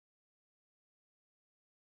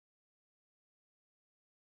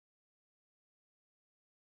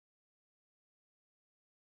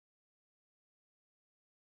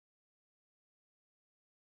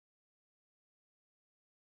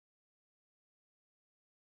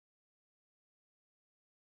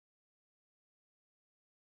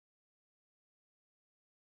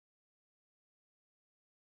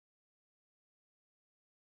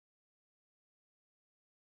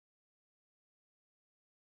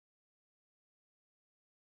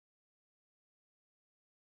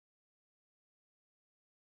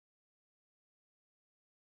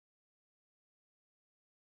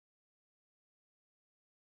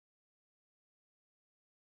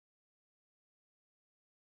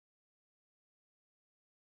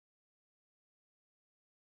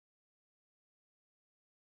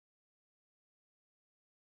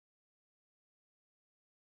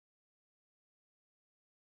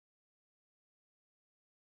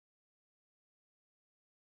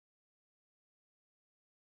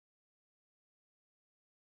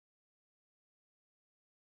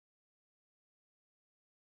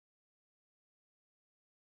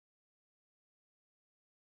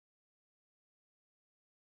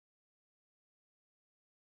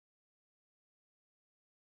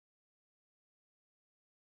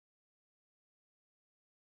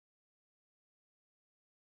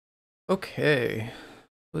Okay,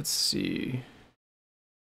 let's see.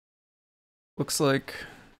 Looks like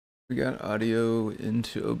we got audio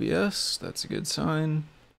into OBS. That's a good sign.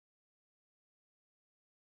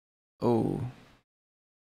 Oh,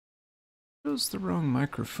 chose the wrong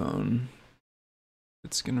microphone.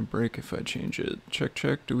 It's gonna break if I change it. Check,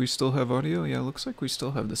 check. Do we still have audio? Yeah, looks like we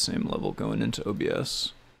still have the same level going into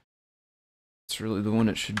OBS. It's really the one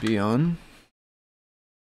it should be on.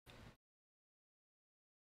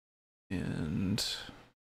 And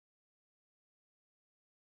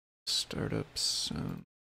startup some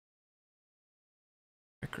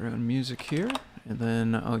background music here, and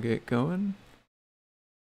then I'll get going.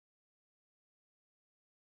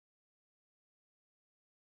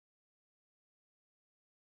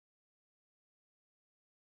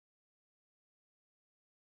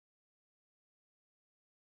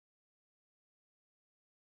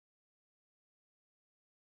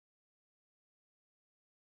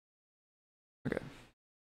 Okay.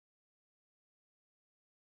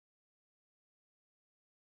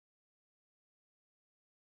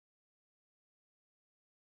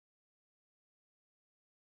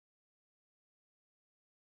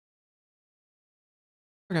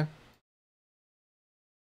 Okay.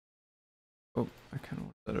 Oh, I kind of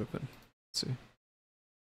want that open. Let's see.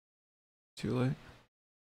 Too late?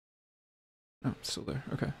 Oh, it's still there.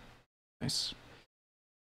 Okay. Nice.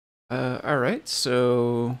 Alright,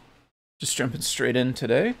 so just jumping straight in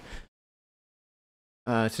today.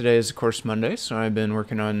 Today is, of course, Monday, so I've been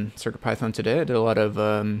working on CircuitPython today. I did a lot of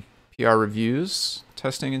PR reviews,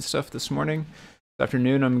 testing and stuff this morning. This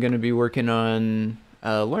afternoon, I'm going to be working on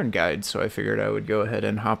a Learn Guide, so I figured I would go ahead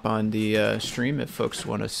and hop on the stream if folks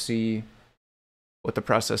want to see what the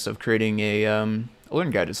process of creating a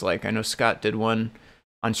Learn Guide is like. I know Scott did one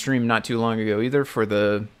on stream not too long ago either for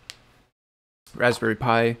the Raspberry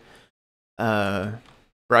Pi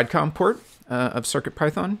Broadcom port of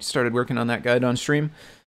CircuitPython. He started working on that guide on stream.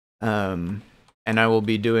 And I will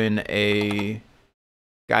be doing a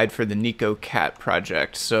guide for the Neko cat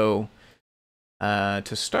project. So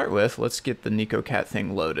to start with, let's get the Neko cat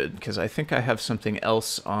thing loaded, because I think I have something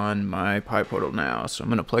else on my PyPortal now. So I'm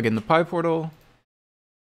going to plug in the PyPortal.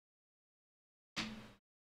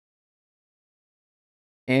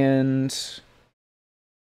 And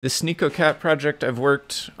this Neko cat project I've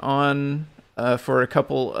worked on for a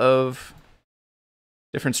couple of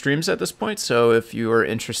different streams at this point. So if you are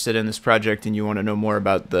interested in this project and you want to know more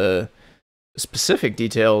about the specific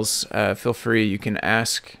details, feel free. You can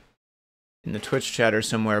ask in the Twitch chat or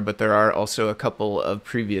somewhere, but there are also a couple of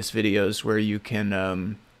previous videos where you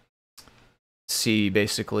can see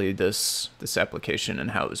basically this application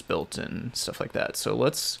and how it was built and stuff like that. So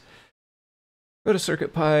let's go to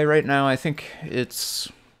CircuitPy right now. I think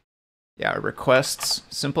it's, yeah, requests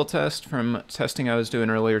simple test from testing I was doing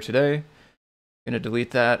earlier today. I'm going to delete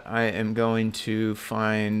that. I am going to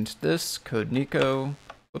find this code Neko.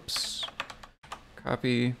 Whoops.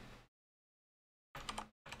 Copy.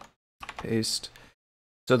 Paste.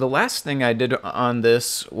 So the last thing I did on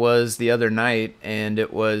this was the other night, and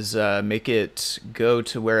it was make it go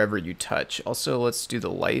to wherever you touch. Also, let's do the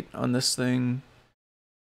light on this thing.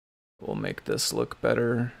 We'll make this look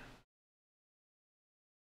better.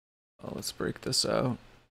 Oh, let's break this out.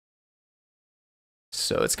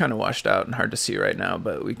 So it's kind of washed out and hard to see right now,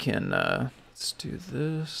 but we can, let's do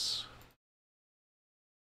this.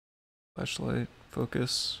 Flashlight,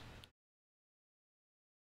 focus.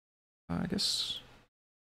 I guess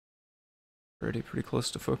already pretty close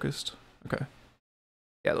to focused. Okay.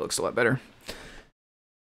 Yeah, that looks a lot better.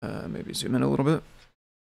 Maybe zoom in a little bit.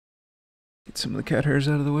 Get some of the cat hairs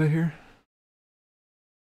out of the way here.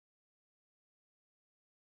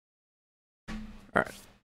 All right.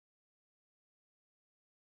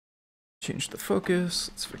 Change the focus.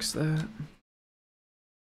 Let's fix that.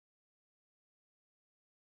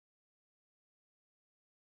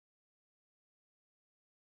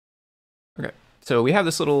 Okay. So we have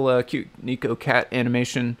this little cute Neko cat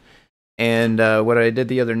animation. And what I did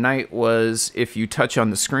the other night was if you touch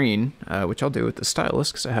on the screen, which I'll do with the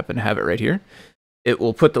stylus because I happen to have it right here, it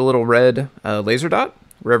will put the little red laser dot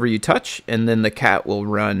wherever you touch, and then the cat will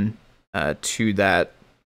run to that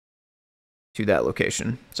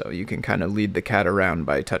location. So you can kind of lead the cat around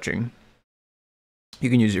by touching. You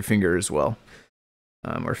can use your finger as well,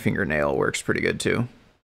 or fingernail works pretty good too.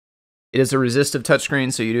 It is a resistive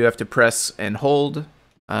touchscreen, so you do have to press and hold,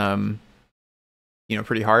 you know,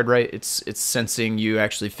 pretty hard, right? It's sensing you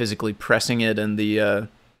actually physically pressing it, and the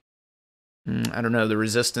I don't know, the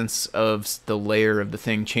resistance of the layer of the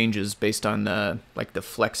thing changes based on like the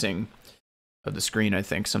flexing of the screen, I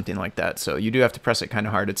think, something like that. So you do have to press it kind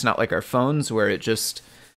of hard. It's not like our phones where it just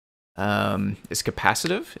is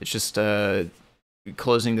capacitive. It's just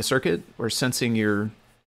closing the circuit or sensing your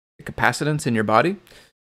capacitance in your body.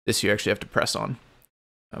 This you actually have to press on,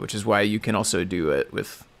 which is why you can also do it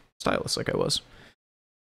with stylus like I was.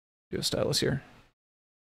 Do a stylus here.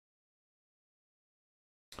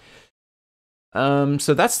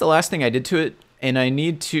 So that's the last thing I did to it, and I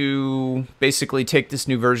need to basically take this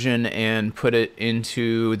new version and put it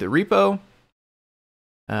into the repo,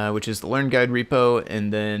 which is the Learn Guide repo,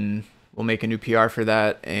 and then we'll make a new PR for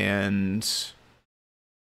that, and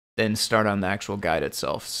then start on the actual guide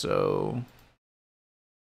itself. So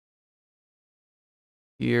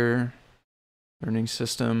here, learning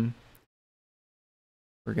system,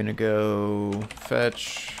 we're gonna go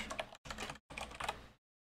fetch.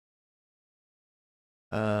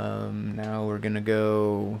 Now we're gonna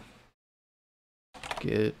go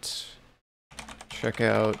git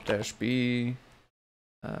checkout -b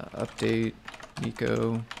update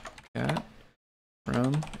Neko cat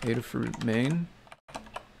from Adafruit main.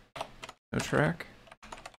 No track.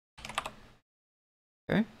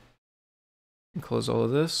 Okay. And close all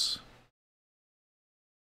of this.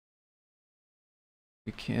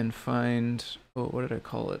 We can find, oh, what did I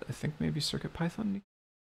call it? I think maybe CircuitPython.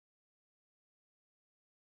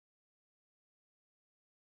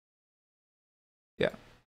 Yeah.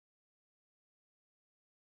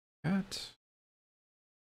 Cat.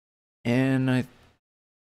 And let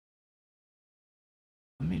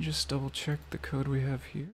me just double check the code we have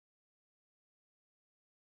here.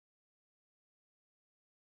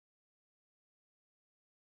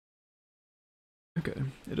 Okay,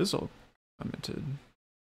 it is all commented.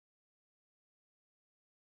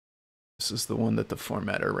 This is the one that the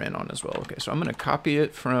formatter ran on as well. Okay, so I'm going to copy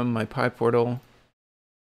it from my PyPortal.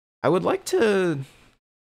 I would like to...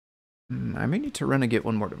 I may need to run a git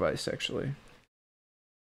one more device, actually.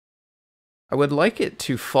 I would like it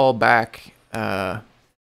to fall back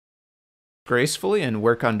gracefully and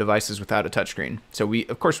work on devices without a touchscreen. So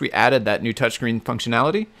of course, we added that new touchscreen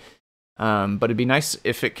functionality, but it'd be nice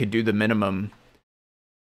if it could do the minimum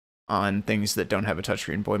on things that don't have a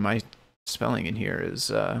touchscreen. Boy, my spelling in here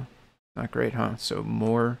is not great, huh? So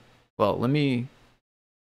more, well, let me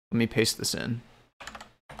paste this in.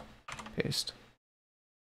 Paste.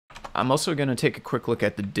 I'm also going to take a quick look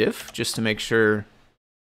at the diff just to make sure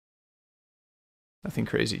nothing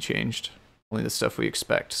crazy changed. Only the stuff we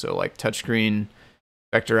expect. So like touchscreen,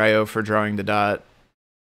 vector IO for drawing the dot.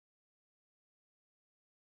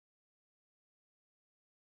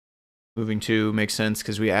 Moving to makes sense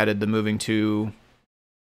because we added the moving to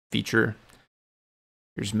feature.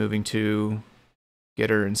 Here's moving to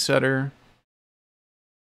getter and setter.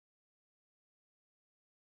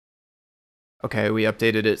 Okay, we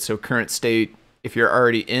updated it. So current state, if you're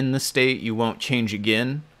already in the state, you won't change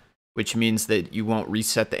again, which means that you won't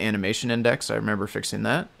reset the animation index. I remember fixing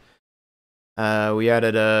that. We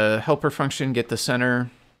added a helper function, get the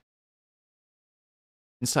center.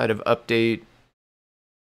 Inside of update,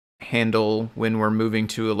 handle when we're moving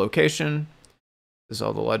to a location. This is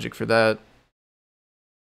all the logic for that.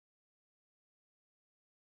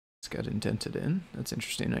 It's got indented in. That's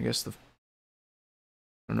interesting. I guess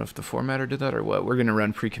I don't know if the formatter did that or what. We're going to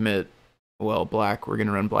run pre-commit, well, black. We're going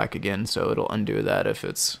to run black again, so it'll undo that if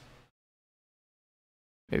it's...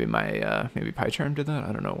 Maybe maybe PyCharm did that?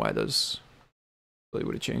 I don't know why those really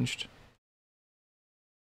would have changed.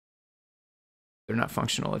 They're not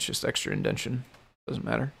functional, it's just extra indentation. Doesn't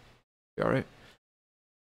matter. Be alright.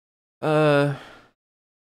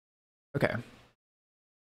 Okay.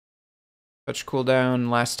 Touch cooldown,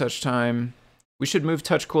 last touch time. We should move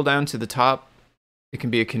touch cooldown to the top. It can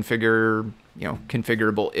be a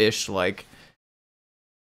configurable-ish, like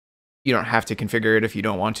you don't have to configure it if you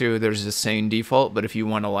don't want to. There's a sane default, but if you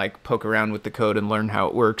want to like poke around with the code and learn how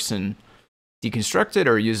it works and deconstruct it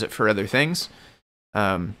or use it for other things,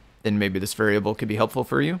 then maybe this variable could be helpful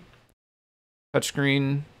for you.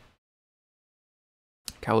 Touchscreen,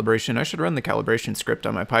 calibration. I should run the calibration script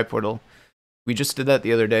on my PyPortal. We just did that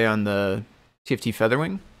the other day on the TFT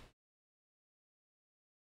Featherwing.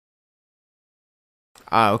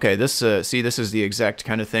 Okay, this, see, this is the exact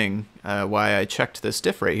kind of thing why I checked this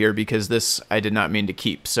diff right here, because this I did not mean to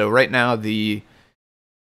keep. So right now, I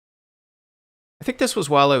think this was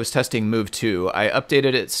while I was testing Move 2. I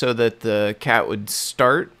updated it so that the cat would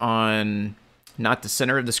start on not the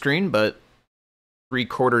center of the screen, but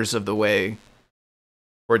 3/4 of the way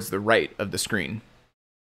towards the right of the screen.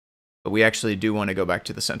 But we actually do want to go back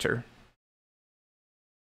to the center.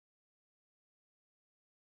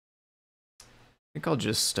 I think I'll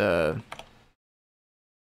just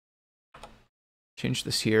change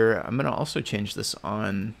this here. I'm going to also change this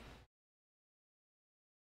on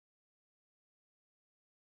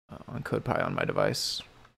on CodePy on my device.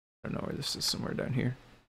 I don't know where this is, somewhere down here.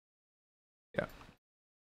 Yeah.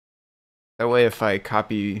 That way if I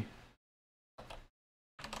copy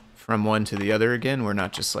from one to the other again, we're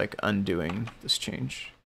not just like undoing this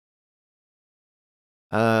change.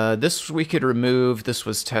 This we could remove. This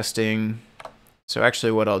was testing. So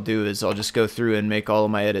actually what I'll do is I'll just go through and make all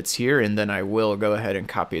of my edits here, and then I will go ahead and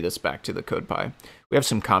copy this back to the CodePy. We have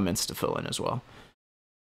some comments to fill in as well.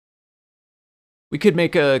 We could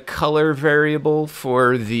make a color variable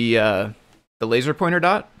for the laser pointer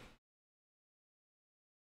dot.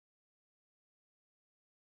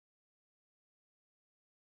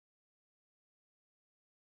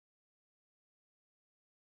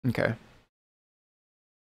 Okay.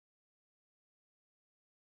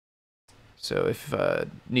 So if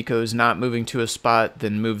Neko is not moving to a spot,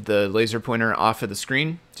 then move the laser pointer off of the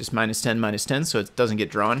screen, just -10, so it doesn't get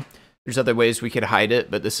drawn. There's other ways we could hide it,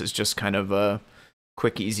 but this is just kind of a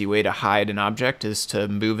quick, easy way to hide an object, is to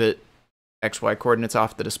move it XY coordinates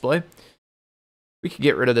off the display. We could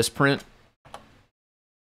get rid of this print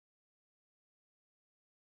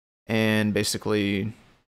and basically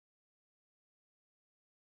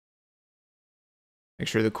make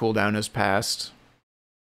sure the cooldown is passed.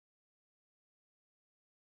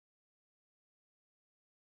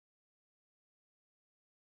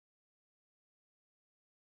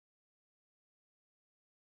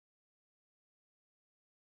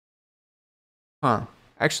 Huh.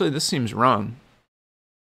 Actually, this seems wrong.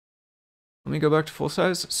 Let me go back to full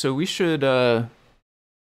size. So we should, so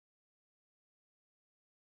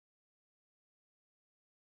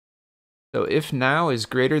if now is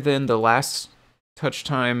greater than the last touch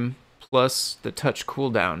time plus the touch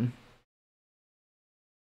cooldown,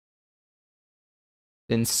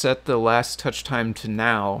 then set the last touch time to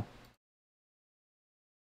now.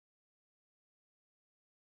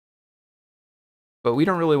 But we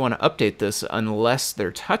don't really want to update this unless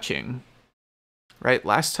they're touching, right?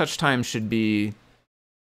 Last touch time should be...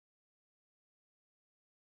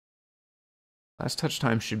 Last touch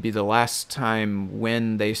time should be the last time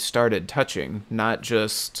when they started touching, not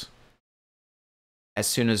just as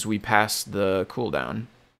soon as we pass the cooldown.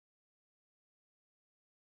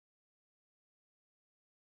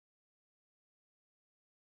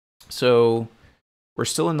 So we're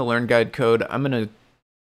still in the Learn Guide code. I'm gonna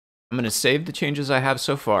save the changes I have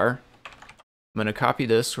so far. I'm gonna copy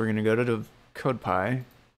this. We're gonna go to the CodePy.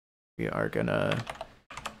 We are gonna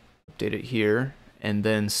update it here and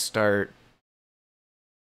then start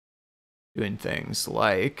doing things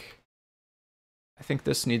like, I think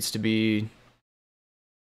this needs to be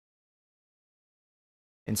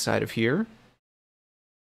inside of here.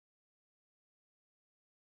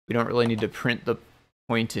 We don't really need to print the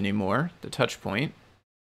point anymore, the touch point.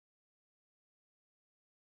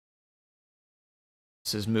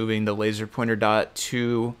 This is moving the laser pointer dot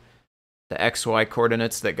to the XY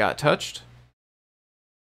coordinates that got touched.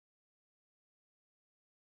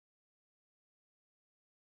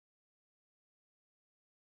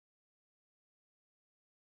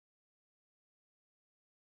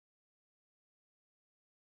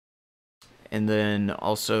 And then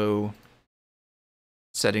also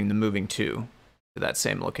setting the moving to that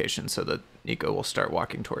same location so that Neko will start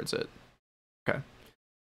walking towards it. Okay.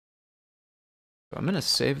 So I'm going to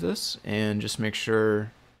save this and just make sure it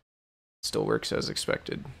still works as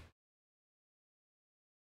expected.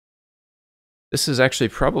 This is actually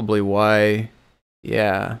probably why,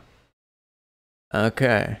 yeah.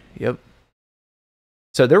 Okay, yep.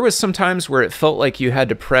 So there was some times where it felt like you had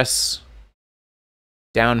to press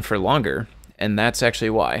down for longer, and that's actually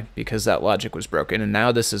why, because that logic was broken, and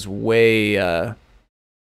now this is way,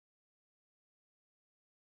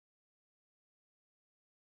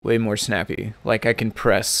 way more snappy. Like I can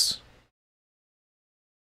press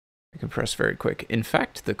very quick. In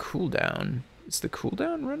fact, the cooldown, is the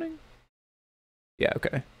cooldown running? Yeah,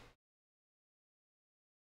 okay.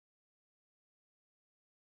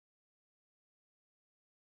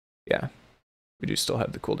 Yeah, we do still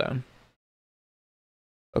have the cooldown.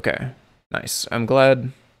 Okay, nice. I'm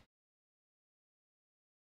glad.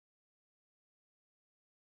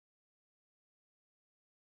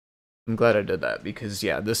 I'm glad I did that because,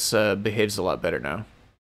 yeah, this behaves a lot better now.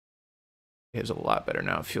 Behaves a lot better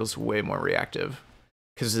now. It feels way more reactive.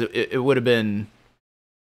 Because it would have been...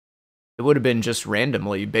 It would have been just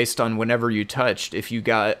randomly, based on whenever you touched. If you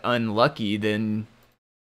got unlucky, then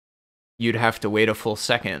you'd have to wait a full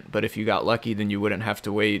second. But if you got lucky, then you wouldn't have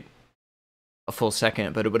to wait a full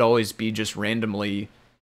second. But it would always be just randomly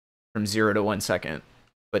from 0 to 1 second.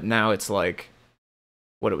 But now it's like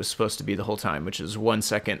what it was supposed to be the whole time, which is 1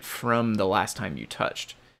 second from the last time you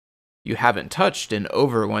touched. you haven't touched in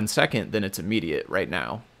over 1 second, then it's immediate right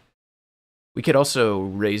now. We could also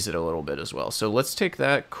raise it a little bit as well. So let's take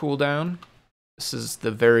that cooldown. This is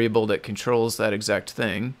the variable that controls that exact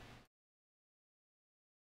thing.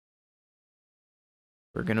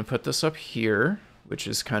 We're going to put this up here, which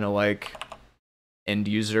is kind of like end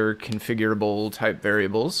user configurable type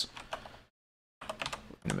variables. We're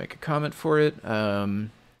going to make a comment for it. How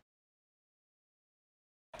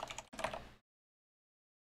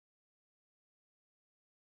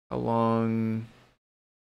long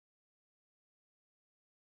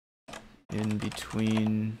in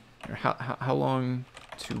between, or how long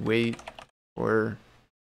to wait for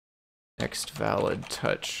next valid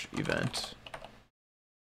touch event?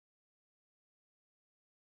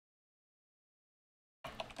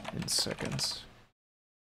 In seconds.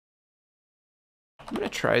 I'm gonna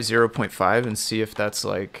try 0.5 and see if that's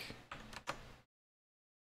like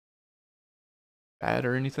bad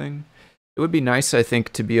or anything. It would be nice, I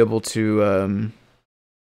think, to be able to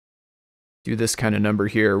do this kind of number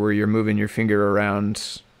here where you're moving your finger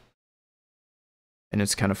around and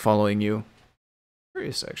it's kind of following you.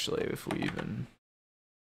 Curious actually if we even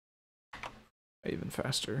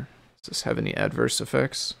faster. Does this have any adverse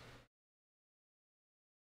effects?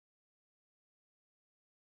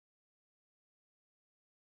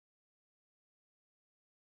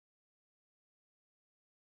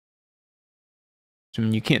 I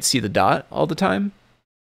mean, you can't see the dot all the time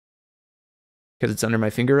because it's under my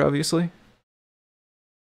finger, obviously.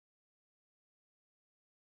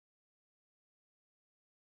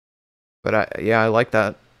 But I like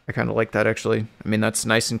that. I kind of like that actually. I mean, that's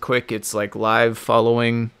nice and quick. It's like live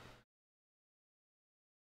following,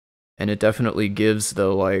 and it definitely gives the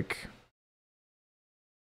like.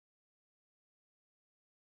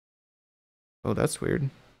 Oh, that's weird.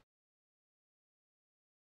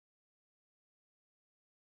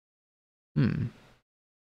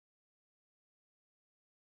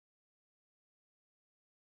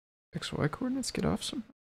 XY coordinates get off some.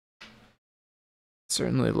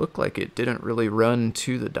 Certainly looked like it didn't really run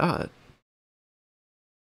to the dot.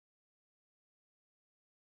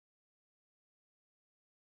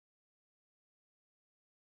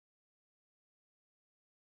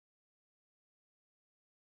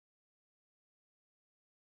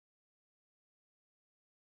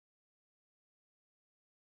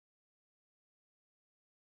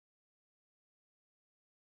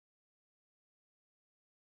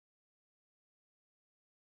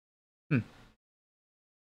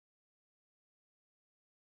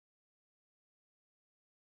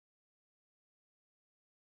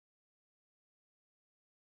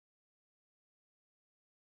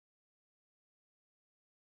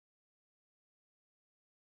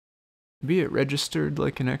 Maybe it registered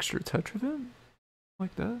like an extra touch event?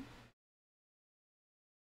 Like that?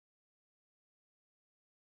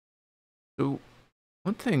 So,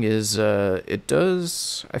 one thing is, it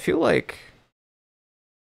does, I feel like,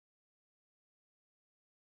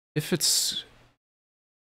 if it's,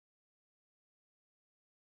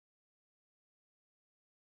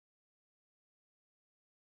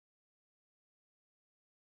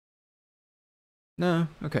 no,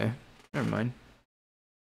 okay, never mind.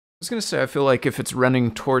 I was gonna say, I feel like if it's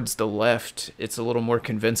running towards the left, it's a little more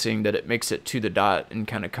convincing that it makes it to the dot and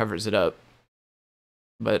kind of covers it up.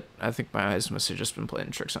 But I think my eyes must have just been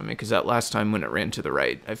playing tricks on me, because that last time when it ran to the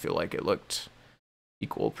right, I feel like it looked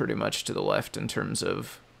equal pretty much to the left in terms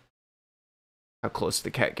of how close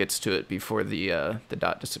the cat gets to it before the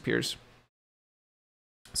dot disappears.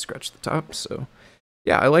 Scratch the top. So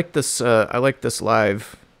yeah, I like this. I like this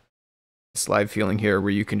live feeling here, where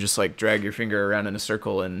you can just like drag your finger around in a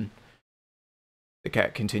circle and the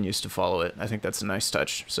cat continues to follow it. I think that's a nice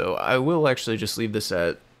touch. So I will actually just leave this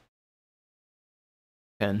at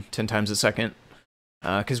 10 times a second,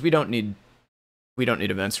 because we don't need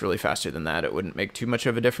events really faster than that. It wouldn't make too much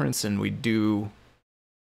of a difference, and we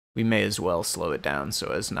may as well slow it down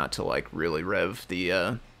so as not to like really rev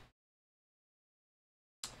the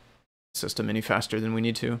system any faster than we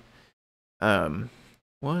need to.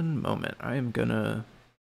 One moment, I am gonna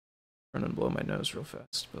run and blow my nose real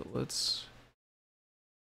fast, but let's.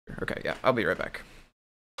 Okay, yeah, I'll be right back.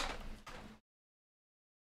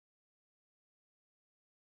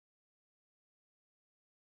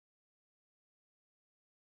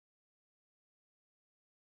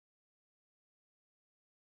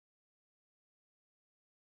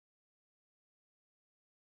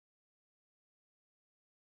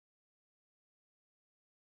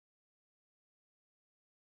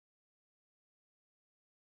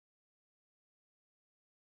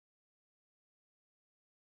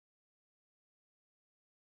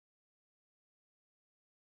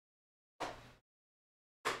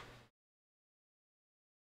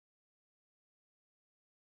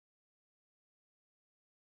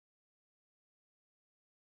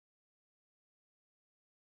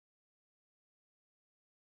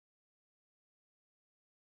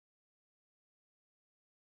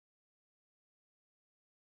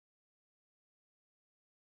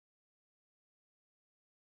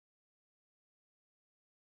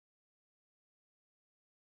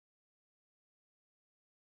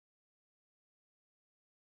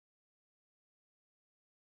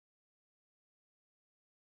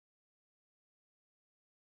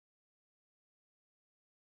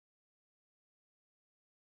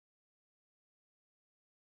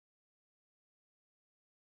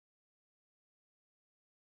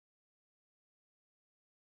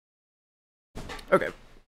 Okay,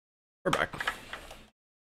 we're back.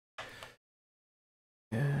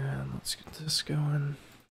 And let's get this going.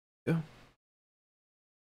 Go.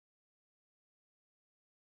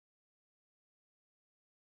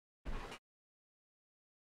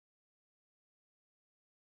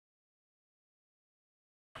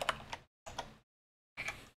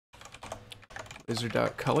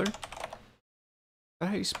 Laser.color. Is that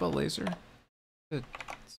how you spell laser? It's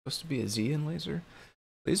supposed to be a Z in laser?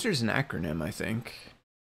 Laser is an acronym, I think.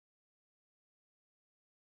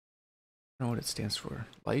 I don't know what it stands for.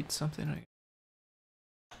 Light something?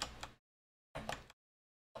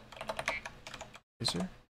 Laser?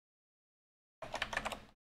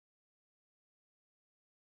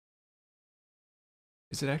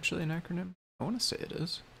 Is it actually an acronym? I want to say it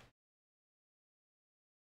is.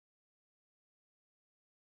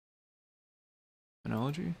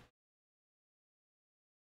 Phonology?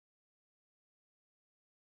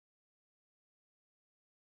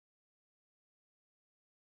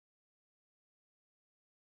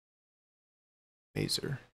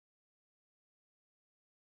 Laser.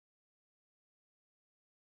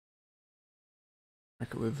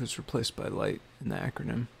 Microwave was replaced by light in the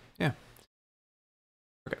acronym. Yeah.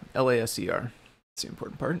 Okay, LASER. That's the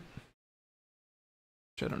important part.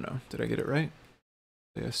 Which I don't know. Did I get it right?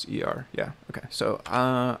 LASER. Yeah, okay. So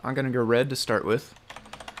I'm going to go red to start with.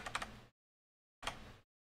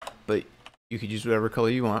 But you could use whatever color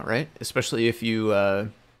you want, right? Especially if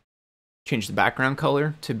you change the background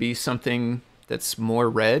color to be something that's more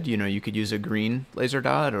red. You know, you could use a green laser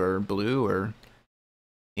dot or blue or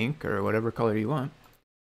ink or whatever color you want.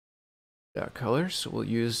 Dot color, so we'll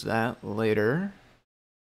use that later.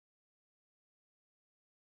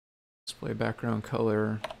 Display background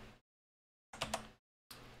color.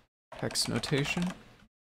 Hex notation.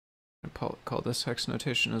 I'll call this hex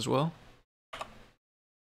notation as well.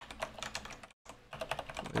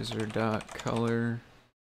 Laser dot color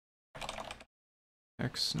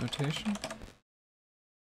hex notation.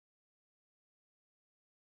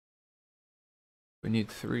 We need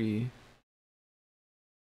 3.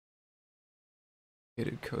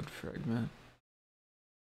 Gated code fragment.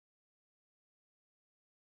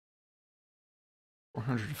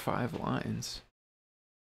 405 lines.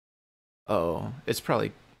 Oh, it's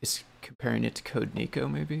comparing it to code Neko,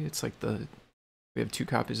 maybe? It's like we have 2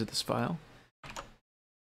 copies of this file.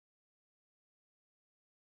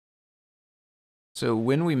 So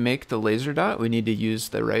when we make the laser dot, we need to use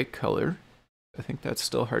the right color. I think that's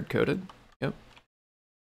still hard-coded. Yep.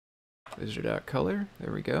 Laser dot color,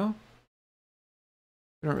 there we go.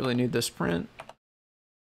 We don't really need this print.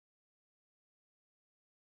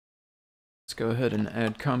 Let's go ahead and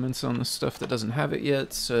add comments on the stuff that doesn't have it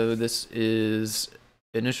yet. So this is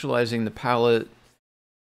initializing the palette,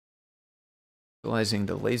 initializing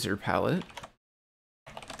the laser palette.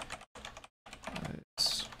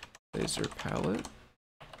 Laser palette.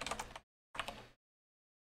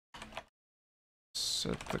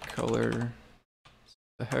 Set the color,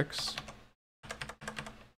 the hex.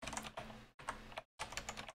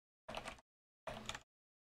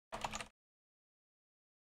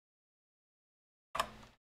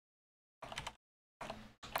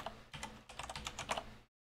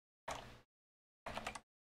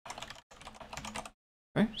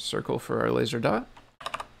 Okay, circle for our laser dot.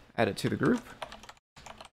 Add it to the group.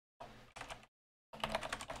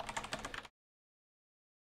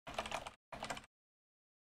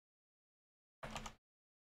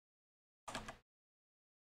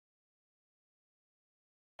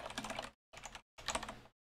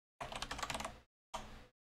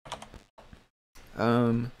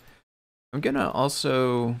 I'm gonna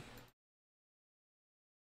also, let's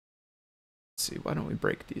see, why don't we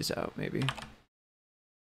break these out maybe?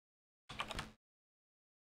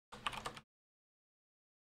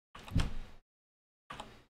 I'm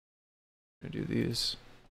gonna do these.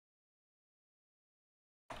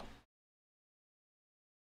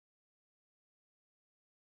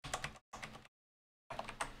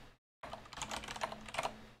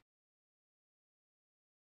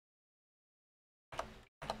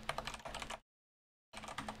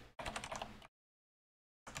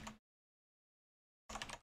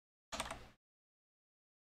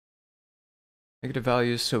 Negative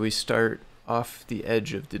values, so we start off the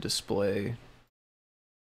edge of the display.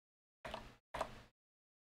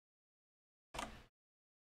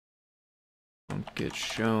 Won't get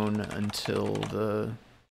shown until the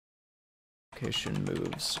location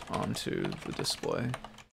moves onto the display.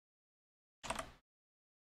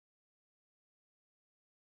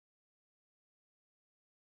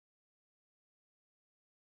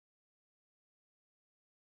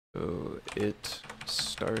 So it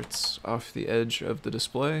starts off the edge of the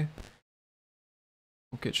display.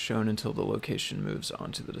 Won't get shown until the location moves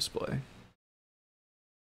onto the display.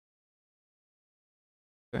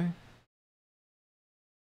 Okay.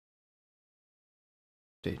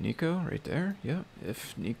 Update Neko right there. Yep.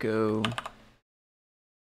 If Neko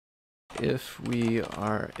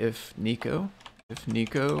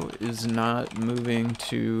is not moving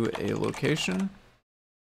to a location,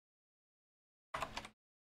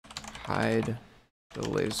 hide the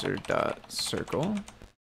laser dot circle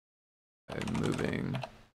by moving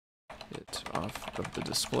it off of the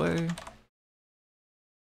display.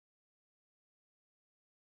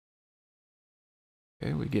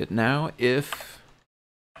 Okay, we get now if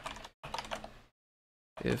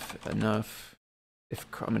I'm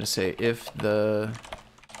going to say if the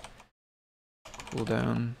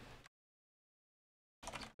cooldown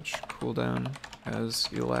has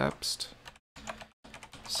elapsed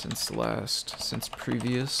since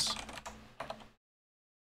previous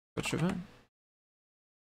touch event.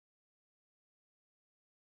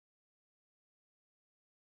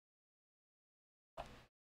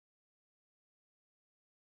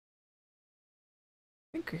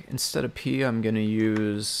 I think instead of P, I'm going to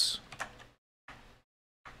use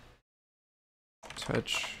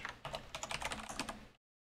touch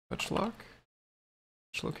lock,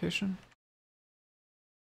 touch location.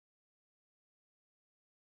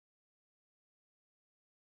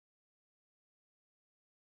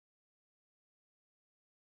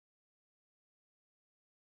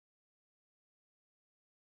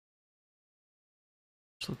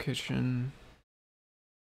 Touch location.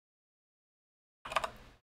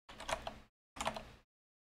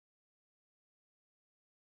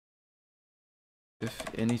 If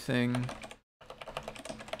anything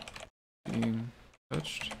being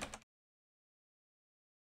touched.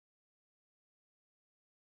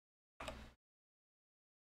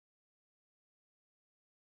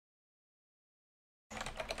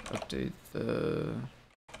 Update the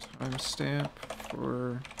timestamp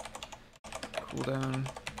for cooldown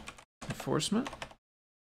enforcement.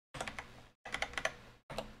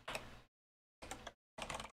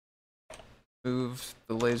 Move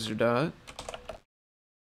the laser dot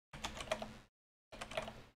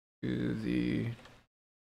to the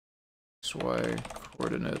XY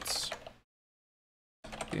coordinates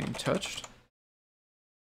being touched.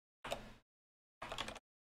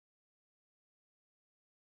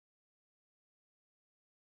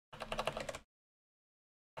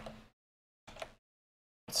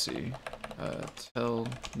 Let's see. Tell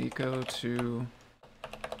Neko to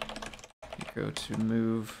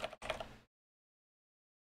move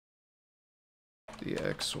the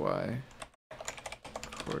XY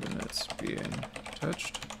coordinates being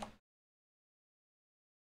touched.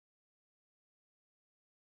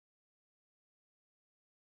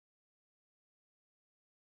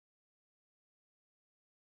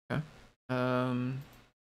 Okay.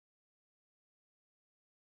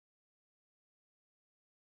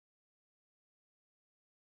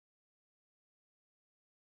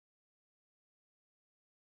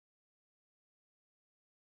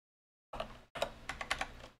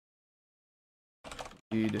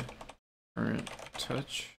 Read current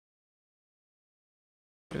touch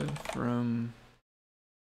data from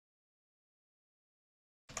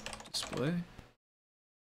display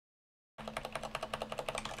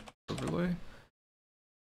overlay.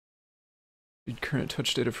 Read current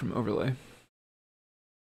touch data from overlay.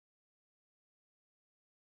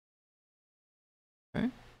 Okay.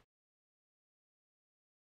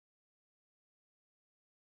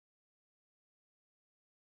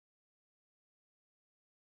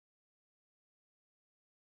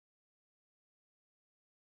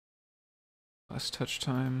 Last touch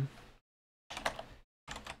time.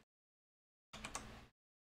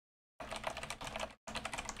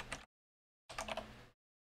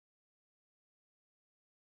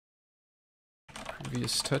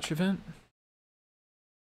 Previous touch event.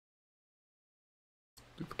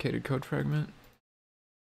 Duplicated code fragment.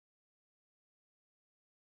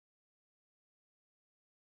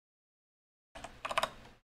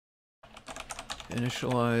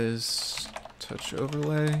 Initialize touch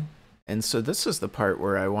overlay. And so this is the part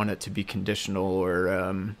where I want it to be conditional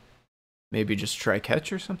or maybe just try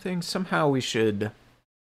catch or something. Somehow we should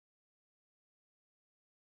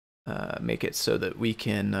make it so that we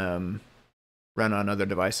can run on other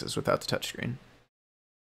devices without the touchscreen.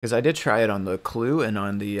 Because I did try it on the Clue and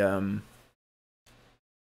on the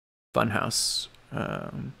Funhouse.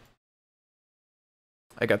 I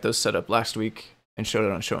got those set up last week and showed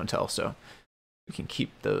it on Show and Tell, so we can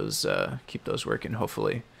keep those working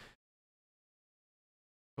hopefully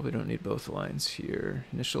Probably don't need both lines here.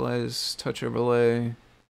 Initialize touch overlay.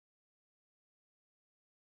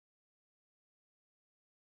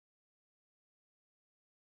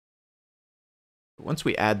 Once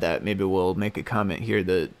we add that, maybe we'll make a comment here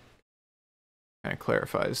that kind of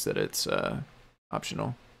clarifies that it's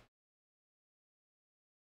optional.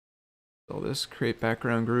 So this create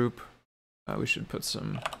background group. We should put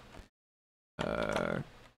some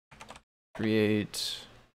create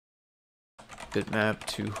bitmap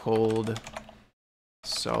to hold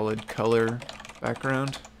solid color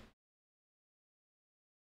background.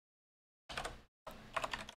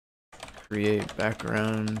 Create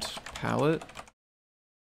background palette.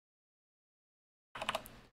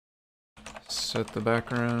 Set the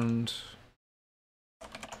background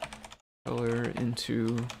color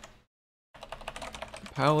into the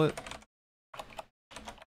palette.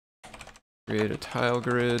 Create a tile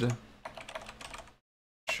grid.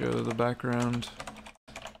 Show the background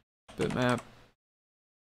bitmap.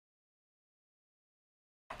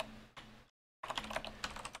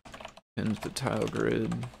 And the tile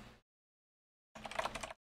grid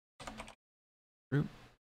group.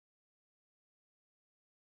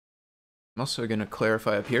 I'm also going to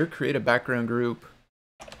clarify up here, create a background group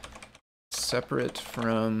separate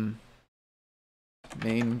from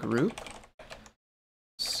main group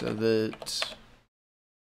so that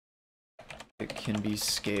it can be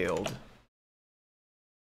scaled.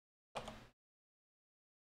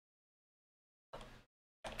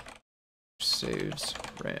 Saves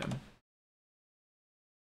RAM.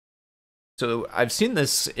 So I've seen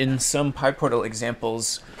this in some PyPortal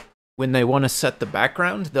examples. When they want to set the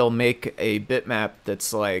background, they'll make a bitmap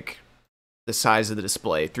that's like the size of the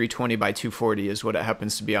display. 320 by 240 is what it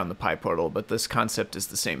happens to be on the PyPortal, but this concept is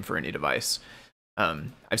the same for any device.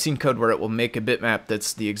 I've seen code where it will make a bitmap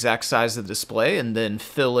that's the exact size of the display and then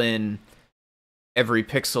fill in every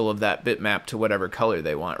pixel of that bitmap to whatever color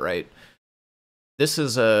they want, right? This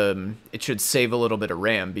is it should save a little bit of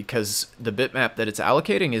RAM because the bitmap that it's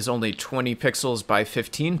allocating is only 20 pixels by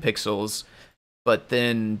 15 pixels, but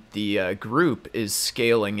then the group is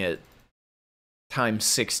scaling it times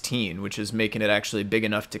 16, which is making it actually big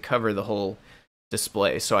enough to cover the whole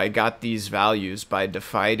display. So I got these values by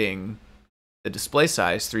dividing the display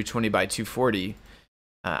size, 320 by 240.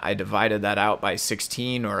 I divided that out by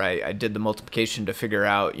 16, or I did the multiplication to figure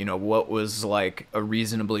out, you know, what was like a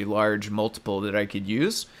reasonably large multiple that I could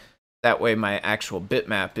use. That way my actual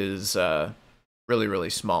bitmap is really,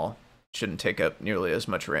 really small. Shouldn't take up nearly as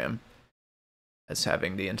much RAM as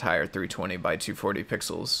having the entire 320 by 240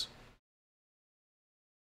 pixels.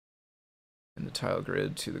 And the tile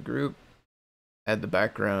grid to the group. Add the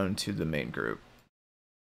background to the main group.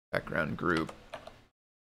 Background group.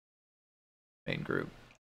 Main group.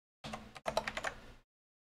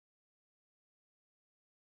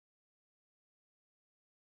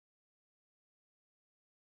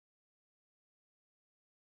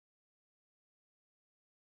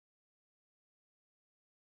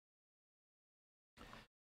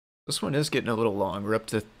 This one is getting a little long. We're up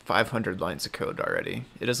to 500 lines of code already.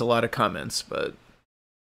 It is a lot of comments, but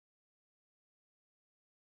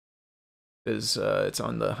it's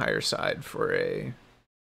on the higher side for a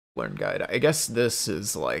learn guide. I guess this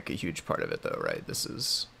is like a huge part of it though, right? This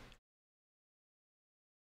is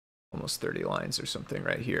almost 30 lines or something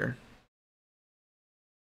right here.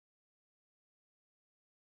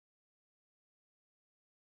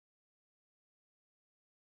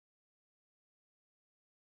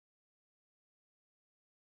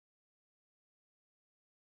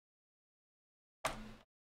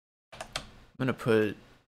 I'm gonna put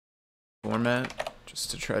format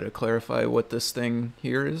just to try to clarify what this thing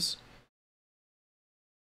here is.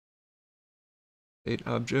 State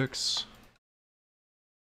objects.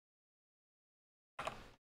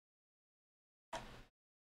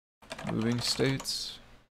 Moving states.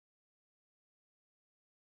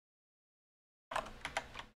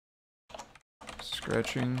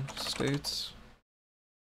 Scratching states.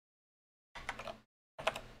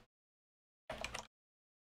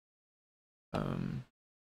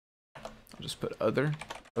 I'll just put other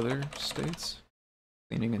states.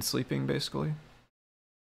 Cleaning and sleeping, basically.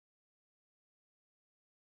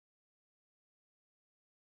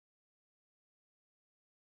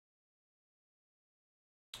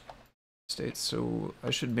 States, so I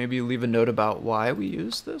should maybe leave a note about why we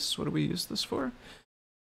use this. What do we use this for?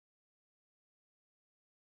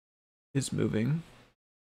 Is moving.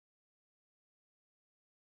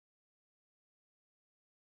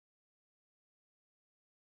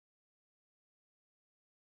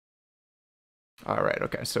 All right,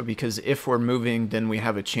 okay, so because if we're moving, then we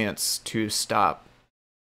have a chance to stop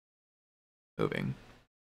moving.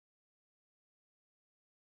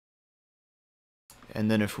 And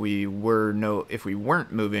then if we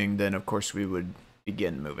weren't moving, then of course we would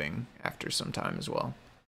begin moving after some time as well.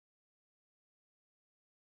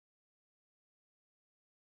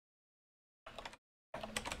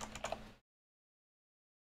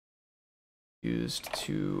 Used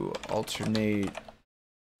to alternate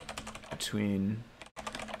between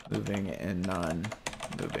moving and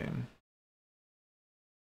non-moving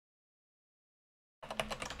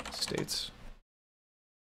states.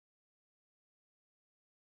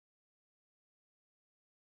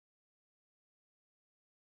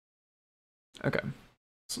 Okay,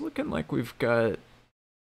 it's looking like we've got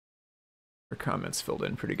our comments filled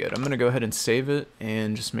in pretty good. I'm gonna go ahead and save it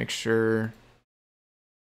and just make sure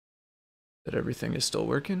that everything is still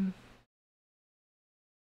working.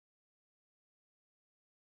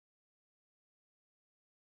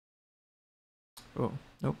 Oh,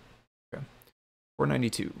 nope. Okay.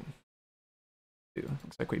 492.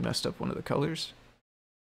 Looks like we messed up one of the colors.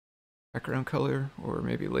 Background color, or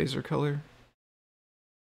maybe laser color.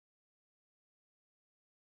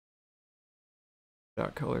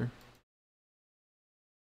 Dot color.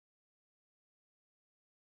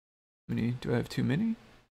 Many? Do I have too many?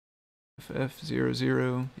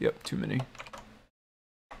 FF00. Yep, too many.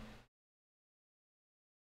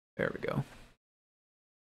 There we go.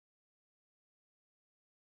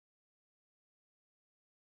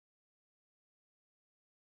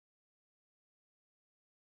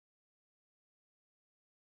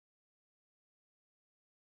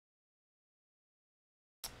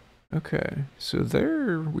 Okay, so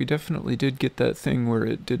there we definitely did get that thing where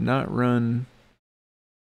it did not run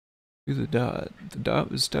through the dot. The dot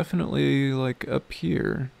was definitely like up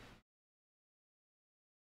here.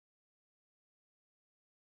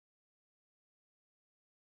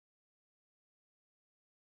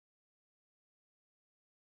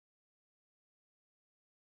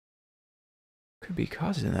 Could be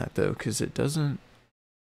causing that though, because it doesn't.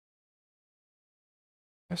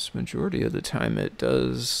 Vast majority of the time it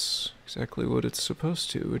does exactly what it's supposed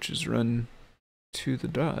to, which is run to the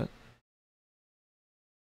dot.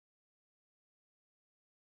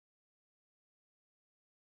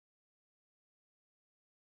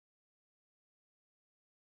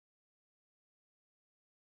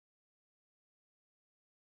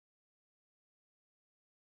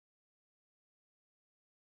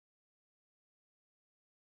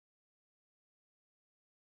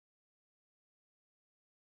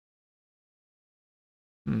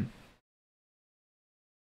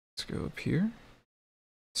 Let's go up here.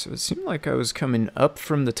 So it seemed like I was coming up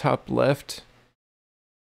from the top left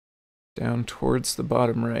down towards the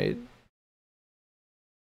bottom right.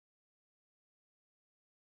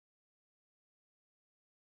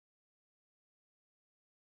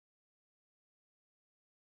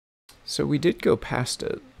 So we did go past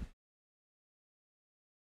it.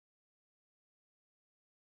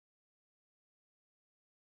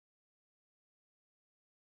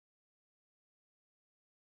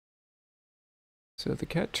 So the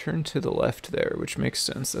cat turned to the left there, which makes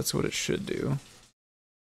sense. That's what it should do.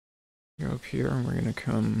 Go up here and we're gonna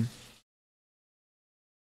come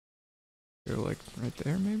go like right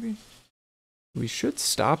there maybe? We should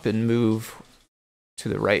stop and move to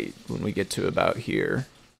the right when we get to about here.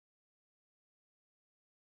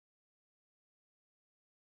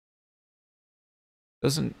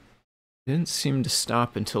 Didn't seem to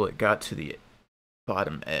stop until it got to the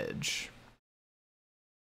bottom edge.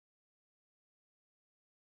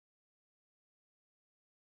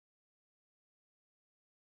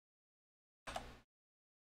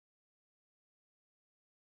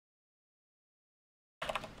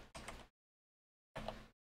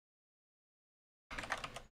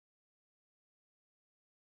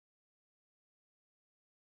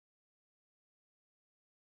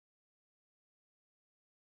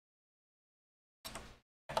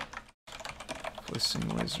 Placing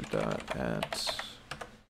laser dot at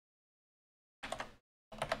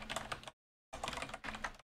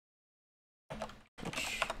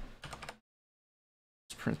which,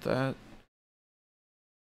 let's print that.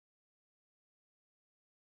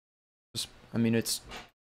 I mean, it's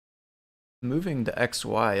moving the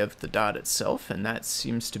XY of the dot itself, and that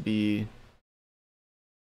seems to be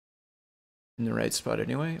in the right spot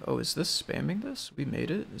anyway. Oh, is this spamming this? We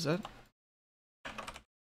made it? Is that?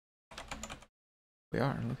 We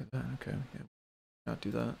are, look at that, okay. Yeah. Not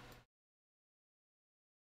do that.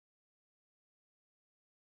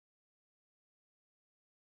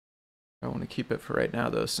 I want to keep it for right now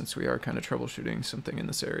though, since we are kind of troubleshooting something in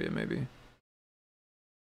this area maybe.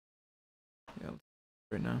 Yeah,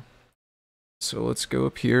 right now. So let's go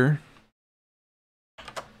up here.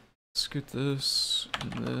 Let's get this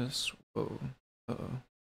and this. Whoa. Uh-oh.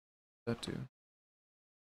 That do?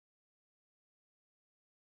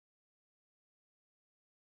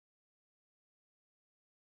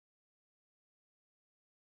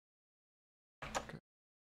 Okay.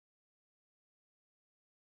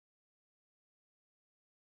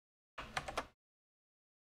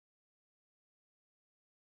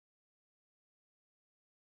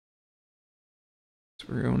 So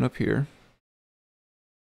we're going up here.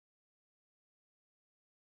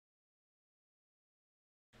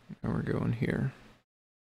 And we're going here.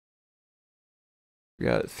 We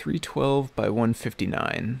got 312 by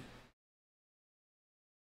 159.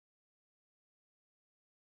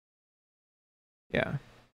 Yeah.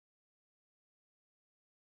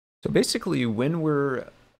 So basically, when we're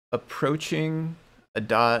approaching a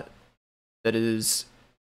dot that is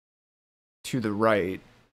to the right,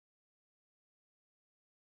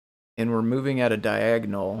 and we're moving at a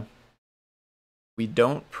diagonal, we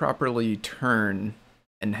don't properly turn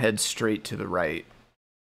and head straight to the right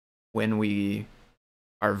when we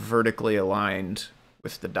are vertically aligned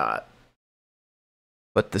with the dot.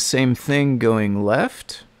 But the same thing going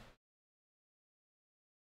left.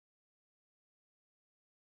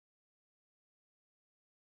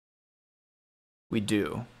 We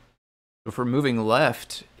do. If we're moving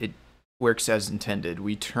left, it works as intended.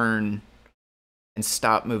 We turn and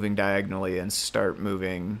stop moving diagonally and start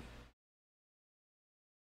moving.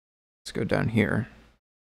 Let's go down here.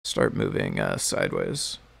 Start moving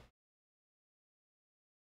sideways.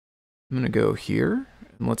 I'm going to go here,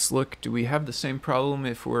 and let's look. Do we have the same problem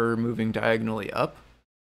if we're moving diagonally up?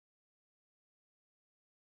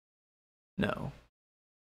 No.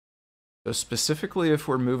 So specifically if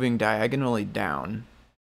we're moving diagonally down,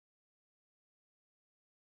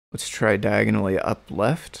 let's try diagonally up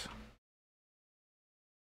left.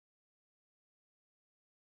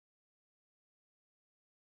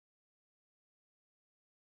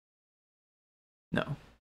 No.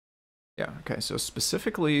 Yeah, okay, so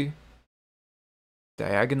specifically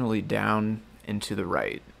diagonally down and to the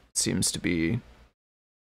right seems to be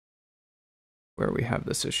where we have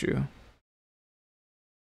this issue.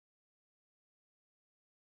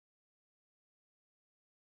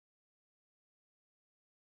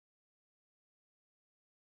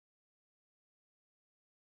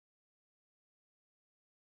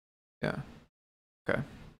 Yeah, okay.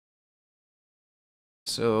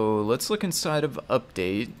 So let's look inside of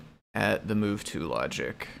update at the move to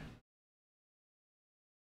logic.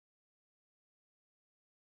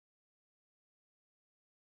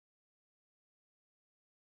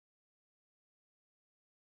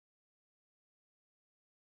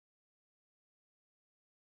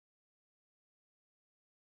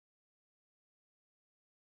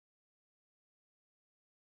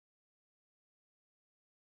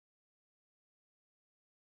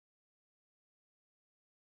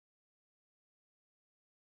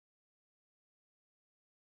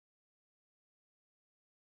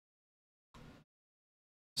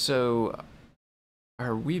 So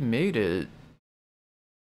our we made it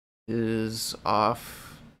is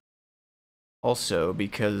off also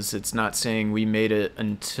because it's not saying we made it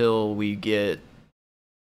until we get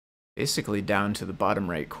basically down to the bottom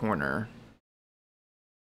right corner.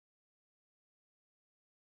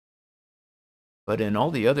 But in all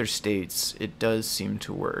the other states, it does seem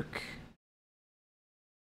to work.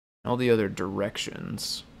 All the other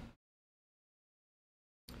directions.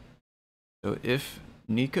 So if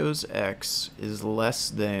Neko's x is less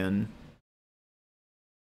than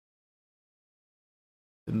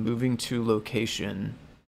the moving to location,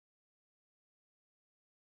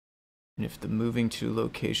 and if the moving to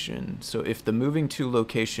location, so if the moving to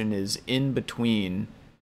location is in between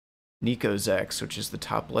Neko's x, which is the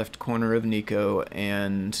top left corner of Neko,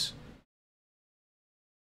 and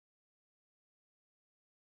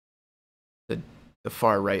the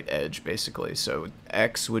far right edge, basically. So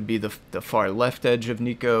x would be the far left edge of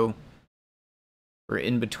Neko, or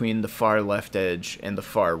in between the far left edge and the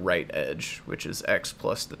far right edge, which is x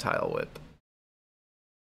plus the tile width.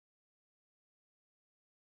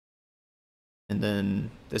 And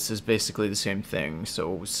then this is basically the same thing.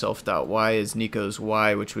 So self.y is Neko's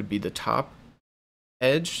y, which would be the top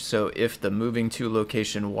edge. So if the moving to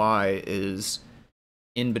location y is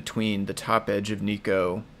in between the top edge of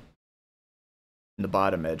Neko and the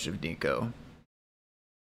bottom edge of Neko,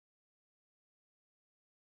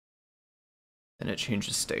 then it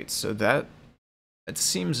changes states. So that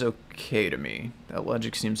seems okay to me. That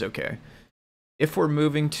logic seems okay. If we're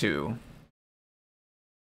moving to,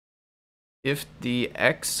 if the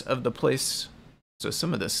x of the place, so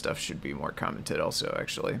some of this stuff should be more commented also,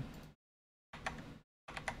 actually.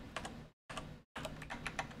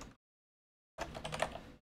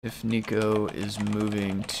 if Neko is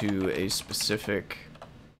moving to a specific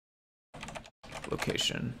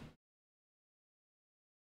location.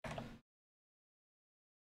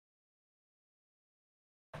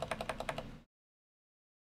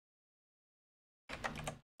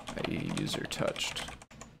 i.e. user touched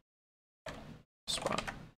spot.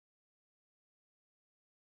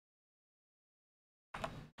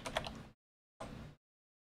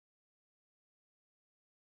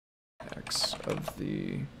 X of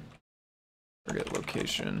the target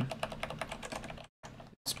location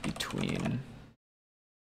is between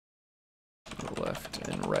the left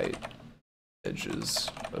and right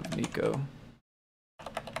edges of Neko.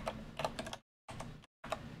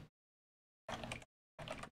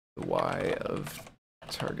 The Y of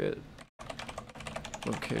target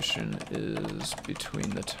location is between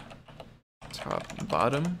the top and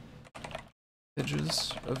bottom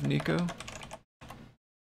edges of Neko.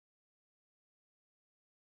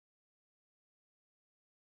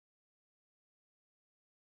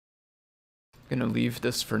 I'm gonna leave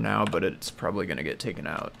this for now, but it's probably gonna get taken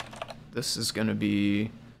out. This is gonna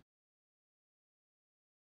be,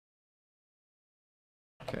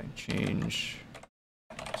 okay, change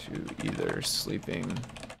to either sleeping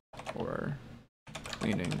or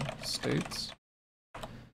cleaning states.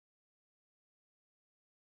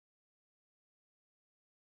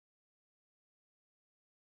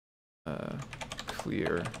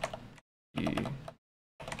 Clear E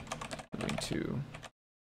moving to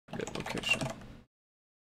target location.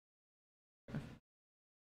 Okay.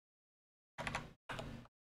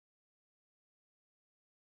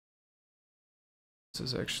 This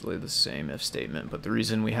is actually the same if statement, but the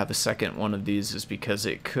reason we have a second one of these is because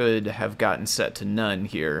it could have gotten set to none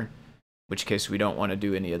here, in which case we don't want to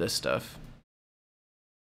do any of this stuff.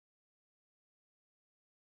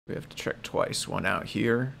 We have to check twice, one out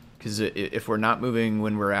here, because if we're not moving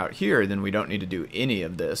when we're out here, then we don't need to do any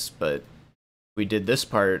of this, but if we did this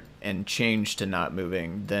part and changed to not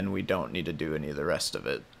moving, then we don't need to do any of the rest of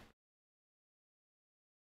it.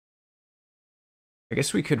 I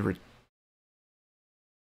guess we could return.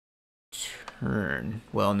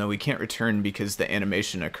 Well, no, we can't return because the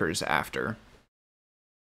animation occurs after.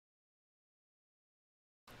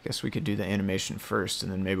 I guess we could do the animation first,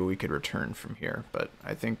 and then maybe we could return from here, but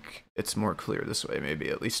I think it's more clear this way, maybe,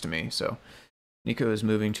 at least to me. So Neko is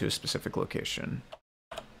moving to a specific location.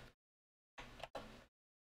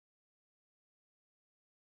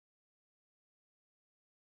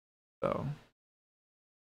 So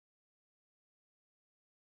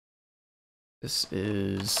this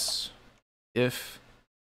is if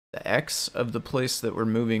the X of the place that we're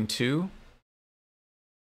moving to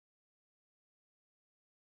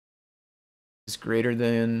is greater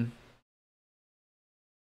than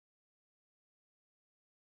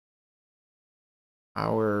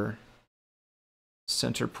our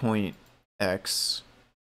center point X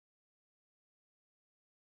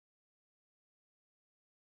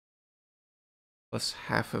plus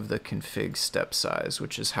half of the config step size,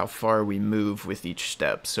 which is how far we move with each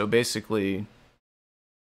step. So basically,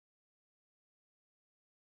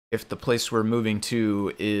 if the place we're moving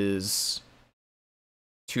to is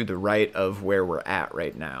to the right of where we're at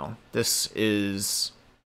right now, this is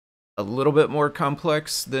a little bit more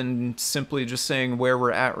complex than simply just saying where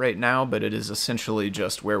we're at right now, but it is essentially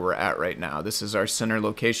just where we're at right now. This is our center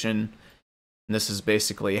location, and this is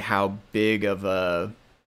basically how big of a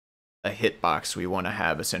hitbox we want to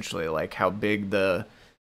have, essentially, like how big the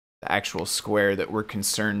actual square that we're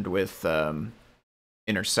concerned with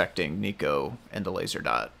intersecting Neko and the laser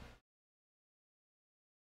dot.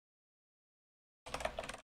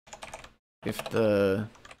 If the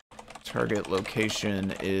target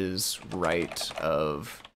location is right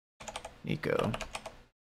of Neko,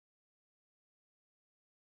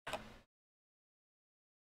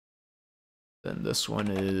 then this one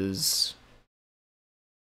is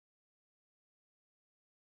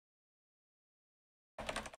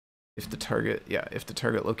if the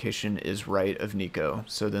target location is right of Neko.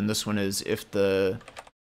 So then this one is if the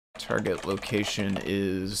target location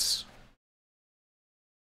is,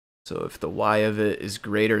 so if the Y of it is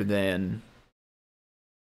greater than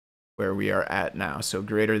where we are at now. So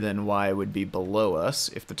greater than Y would be below us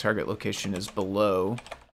if the target location is below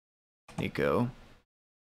Neko,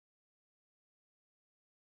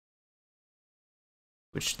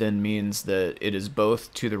 which then means that it is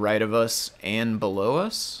both to the right of us and below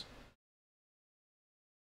us.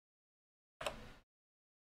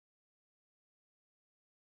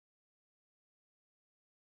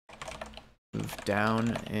 Move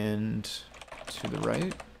down and to the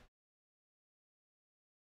right,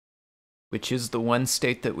 which is the one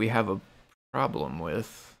state that we have a problem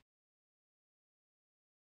with.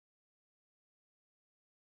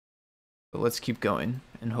 But let's keep going,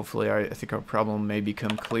 and hopefully I think our problem may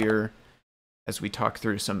become clear as we talk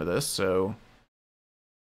through some of this. So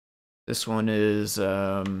this one is if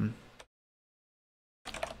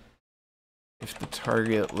the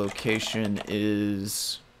target location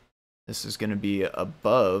is, this is going to be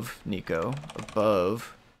above Neko,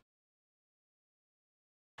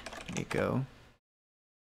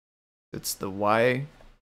 it's the Y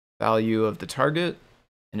value of the target,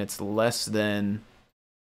 and it's less than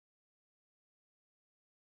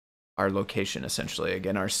our location, essentially.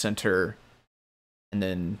 Again, our center, and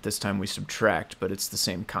then this time we subtract, but it's the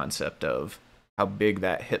same concept of how big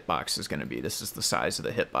that hitbox is going to be. This is the size of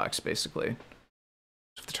the hitbox, basically.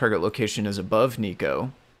 So if the target location is above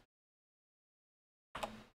Neko,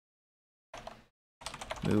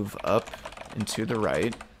 move up and to the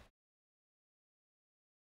right.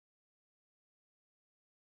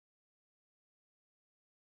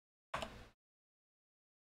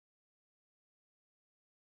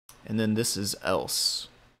 And then this is else,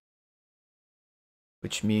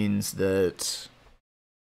 which means that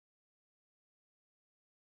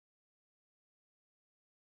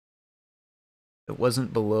it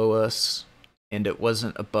wasn't below us and it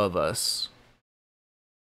wasn't above us,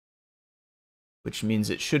 which means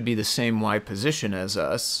it should be the same Y position as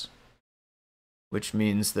us, which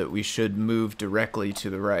means that we should move directly to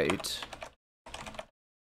the right.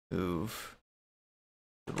 Move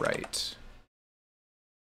to the right.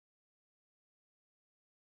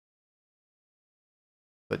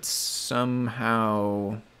 But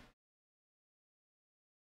somehow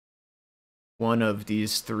one of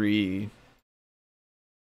these three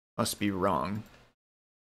must be wrong,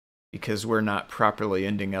 because we're not properly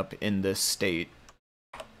ending up in this state.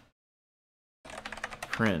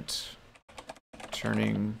 Print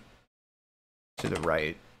turning to the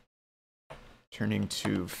right, turning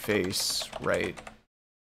to face right.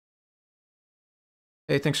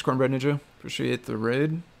 Hey, thanks Cornbread Ninja, appreciate the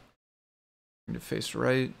raid. To face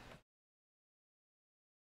right.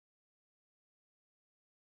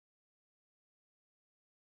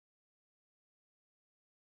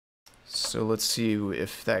 So let's see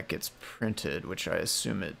if that gets printed, which I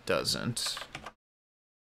assume it doesn't.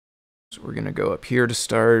 So we're gonna go up here to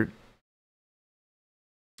start.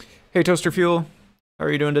 Hey Toaster Fuel, how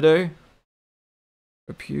are you doing today?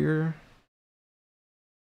 Up here.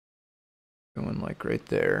 Going like right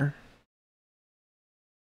there.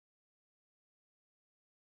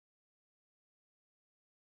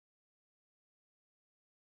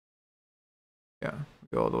 Yeah,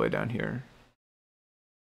 go all the way down here.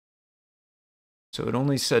 So it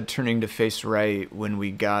only said turning to face right when we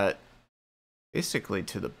got basically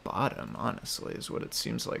to the bottom, honestly, is what it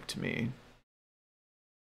seems like to me.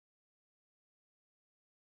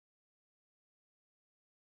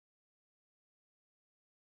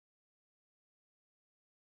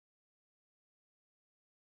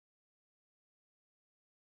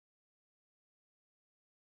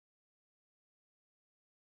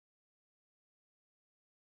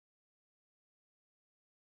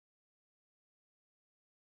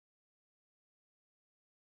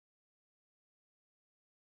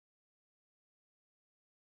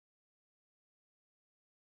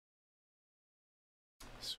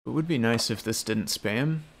 So it would be nice if this didn't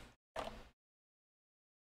spam.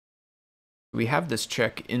 We have this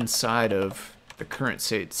check inside of the current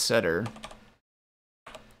state setter.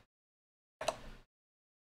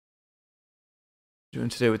 Doing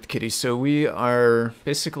today with the kitty. So we are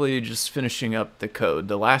basically just finishing up the code.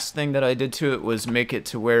 The last thing that I did to it was make it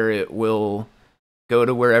to where it will go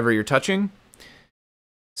to wherever you're touching.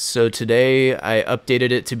 So today I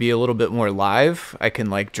updated it to be a little bit more live. I can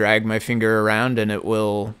like drag my finger around and it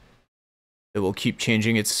will keep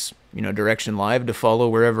changing its, direction live to follow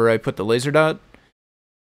wherever I put the laser dot.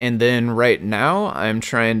 And then right now I'm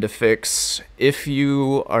trying to fix if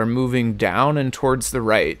you are moving down and towards the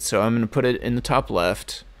right. So I'm going to put it in the top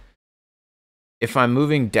left. If I'm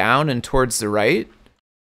moving down and towards the right,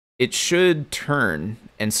 it should turn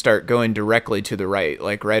and start going directly to the right,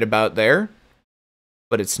 like right about there.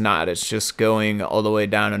 But it's not. It's just going all the way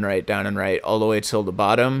down and right, all the way till the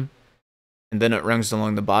bottom. And then it runs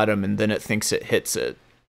along the bottom, and then it thinks it hits it.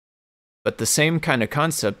 But the same kind of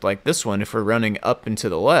concept like this one, if we're running up and to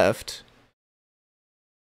the left,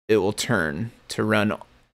 it will turn to run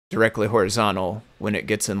directly horizontal when it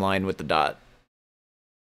gets in line with the dot.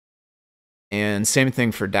 And same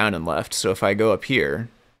thing for down and left. So if I go up here,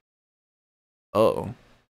 oh.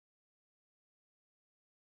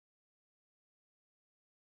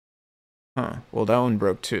 Huh, well that one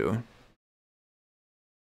broke too.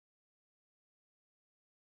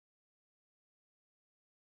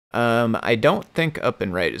 I don't think up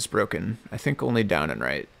and right is broken. I think only down and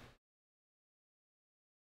right.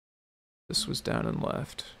 This was down and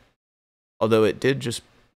left. Although it did just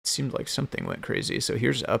seemed like something went crazy. So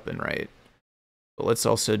here's up and right. But let's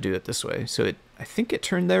also do it this way. So I think it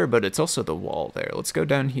turned there, but it's also the wall there. Let's go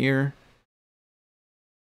down here.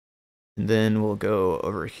 And then we'll go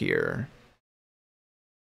over here.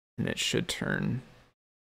 And it should turn.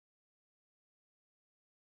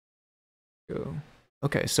 Go.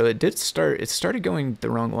 Okay, so it did start, it started going the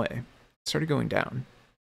wrong way. It started going down.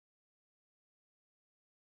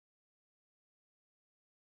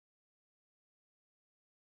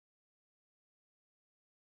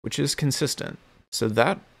 Which is consistent. So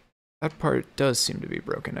that part does seem to be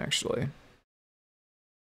broken, actually.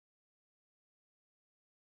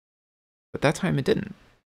 But that time it didn't.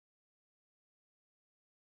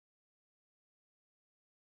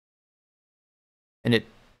 And it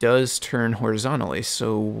does turn horizontally,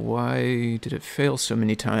 so why did it fail so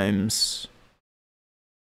many times?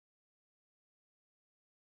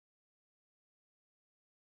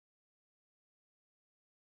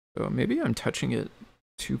 So maybe I'm touching it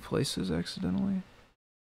 2 places accidentally?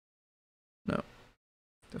 No.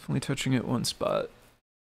 Definitely touching it 1 spot.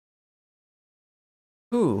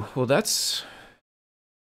 Ooh, well that's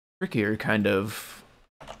trickier, kind of.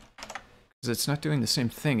 Because it's not doing the same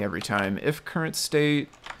thing every time. If current state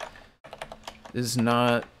is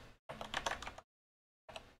not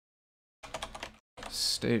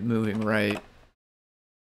state moving right.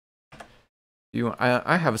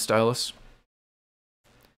 I have a stylus.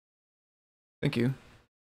 Thank you.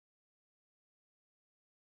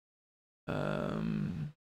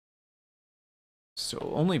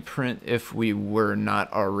 So only print if we were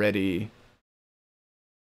not already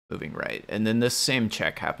moving right. And then this same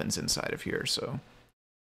check happens inside of here, so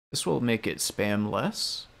this will make it spam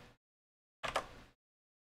less. I'm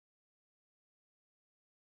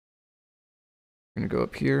gonna go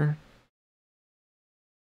up here.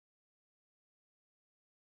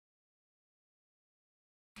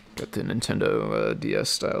 Got the Nintendo DS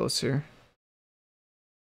stylus here.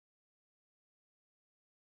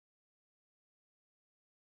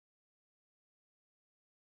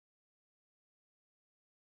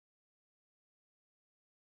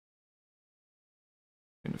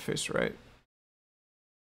 Gonna face right.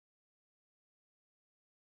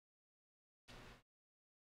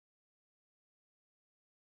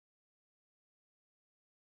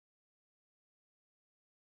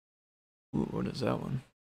 Ooh, what is that one?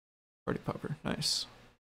 Party popper, nice.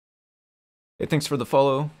 Hey, thanks for the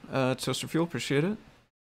follow, Toaster Fuel, appreciate it.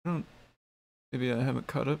 Maybe I haven't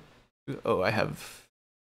caught up. Oh, I have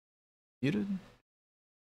muted.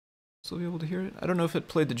 Still be able to hear it? I don't know if it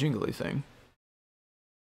played the jingly thing.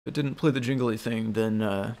 If it didn't play the jingly thing,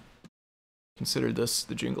 then consider this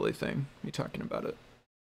the jingly thing, me talking about it.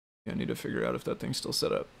 Yeah, I need to figure out if that thing's still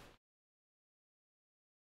set up.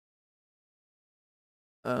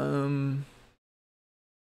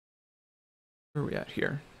 Where are we at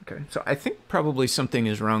here? Okay, so I think probably something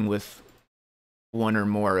is wrong with 1 or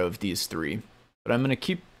more of these 3. But I'm going to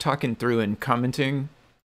keep talking through and commenting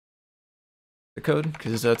the code,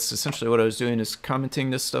 because that's essentially what I was doing, is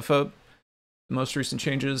commenting this stuff up, the most recent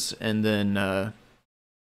changes, and then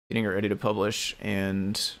getting it ready to publish,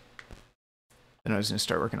 and then I was going to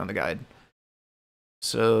start working on the guide.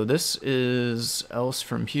 So this is else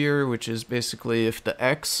from here, which is basically if the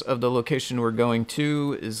x of the location we're going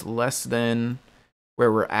to is less than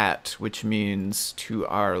where we're at, which means to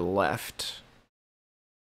our left.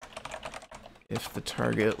 If the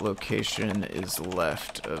target location is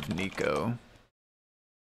left of Neko.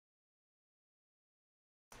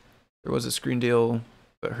 There was a screen deal,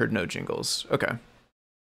 but heard no jingles. Okay.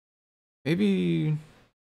 Maybe...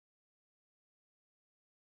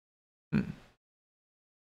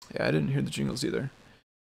 Yeah, I didn't hear the jingles either.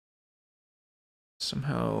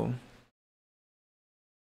 Somehow...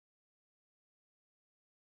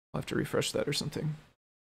 I'll have to refresh that or something.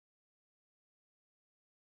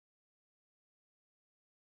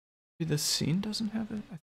 Maybe this scene doesn't have it?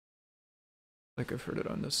 I like I've heard it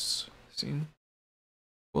on this scene.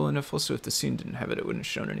 Well, and if also if the scene didn't have it, it wouldn't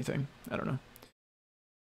have shown anything. I don't know.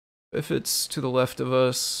 If it's to the left of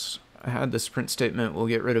us, I had this print statement, we'll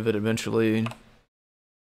get rid of it eventually.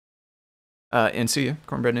 And see you,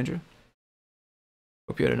 Cornbread Ninja.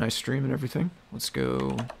 Hope you had a nice stream and everything. Let's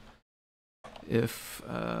go if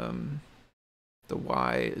the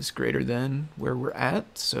y is greater than where we're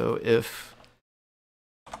at. So if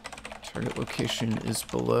target location is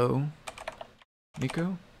below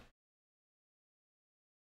Neko.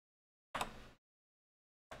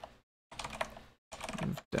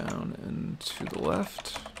 Move down and to the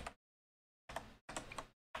left.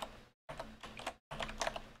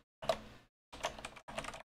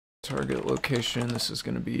 target location, this is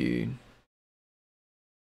going to be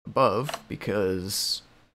above because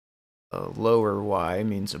lower y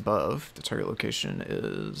means above. The target location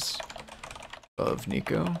is above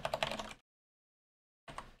Neko.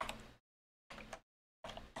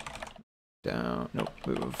 Down, nope,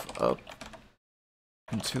 move up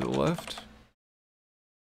and to the left.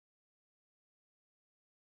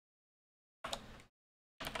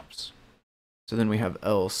 Oops. So then we have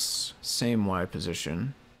else, same y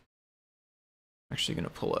position. I'm actually going to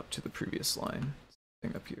pull up to the previous line.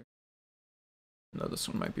 Thing up here. No, this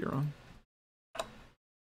one might be wrong.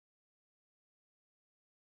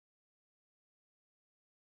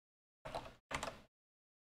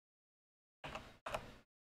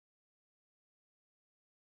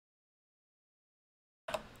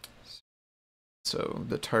 So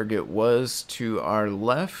the target was to our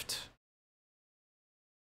left,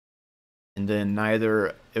 and then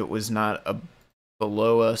neither it was not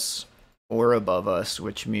below us or above us,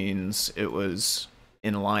 which means it was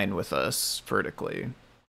in line with us vertically,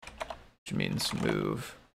 which means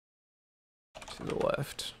move to the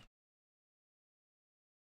left.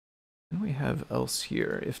 And we have else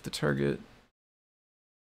here. If the target...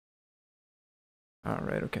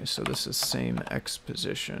 Alright, okay, so this is same X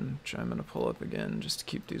position, which I'm going to pull up again just to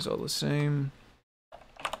keep these all the same.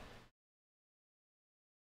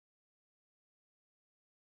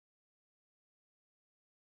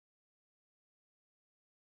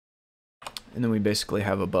 And then we basically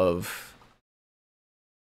have above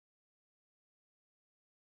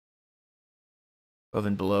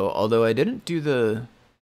and below, although I didn't do the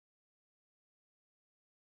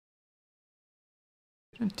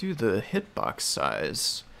hitbox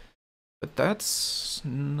size, but that's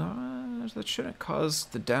not, that shouldn't cause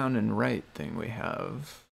the down and right thing we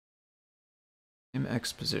have. Same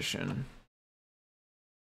X position.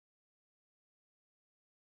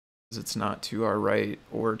 It's not to our right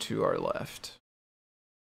or to our left.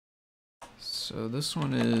 So this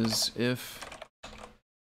one is if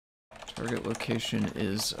target location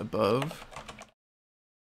is above.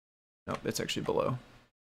 Nope, it's actually below.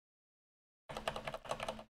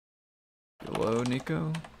 Below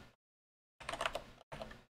Neko.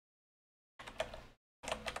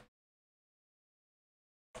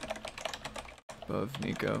 Above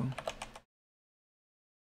Neko.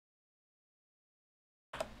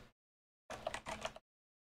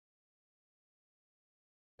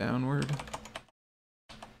 Downward.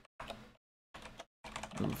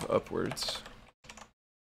 Move upwards.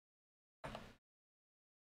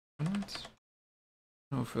 Onwards.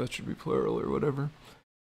 I don't know if that should be plural or whatever.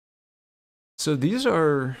 So these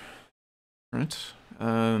are different.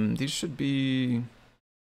 These should be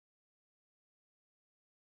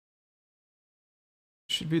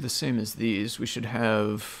the same as these. We should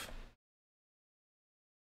have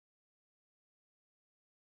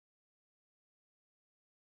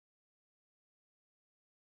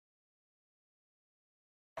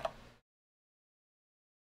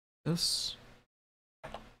this.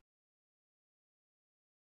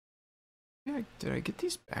 Yeah, did I get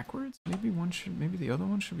these backwards? Maybe the other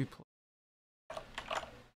one should be. I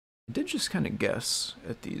did just kind of guess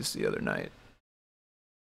at these the other night.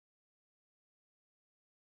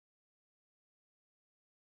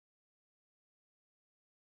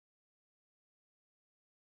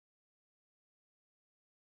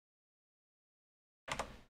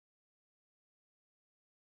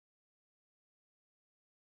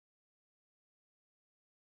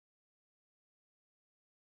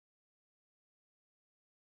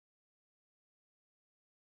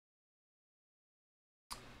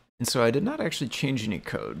 And so I did not actually change any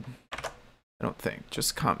code. I don't think,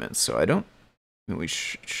 just comments. So I don't, I mean, we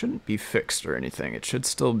shouldn't be fixed or anything. It should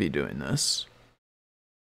still be doing this.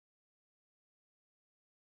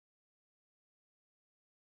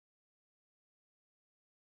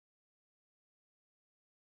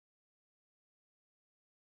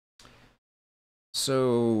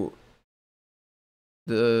 So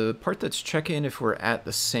the part that's checking if we're at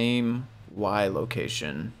the same Y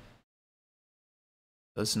location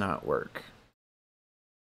does not work.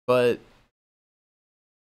 But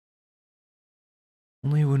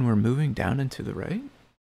only when we're moving down and to the right?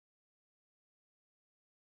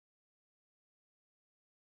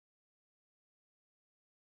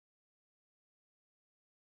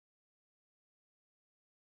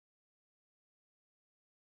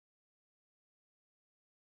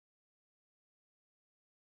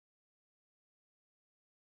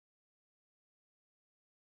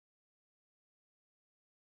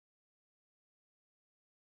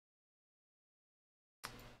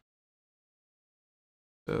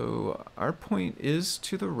 So our point is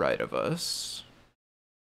to the right of us.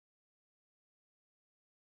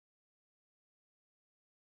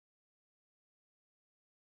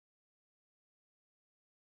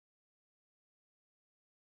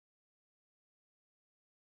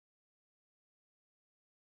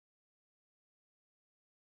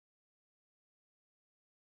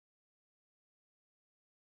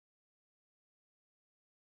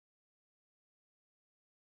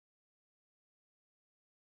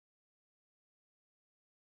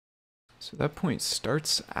 So that point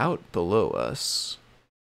starts out below us,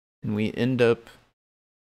 and we end up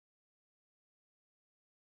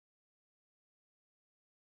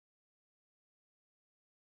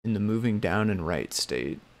in the moving down and right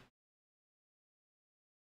state.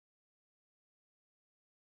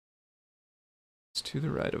 It's to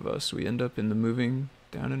the right of us. We end up in the moving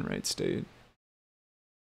down and right state.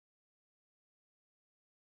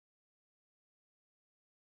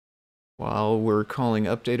 While we're calling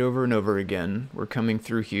update over and over again, we're coming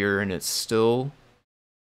through here and it's still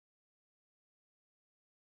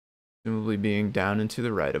presumably being down and to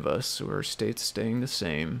the right of us, so our state's staying the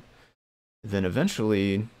same. Then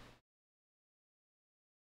eventually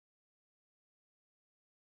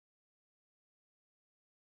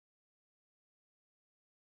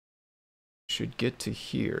should get to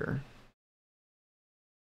here.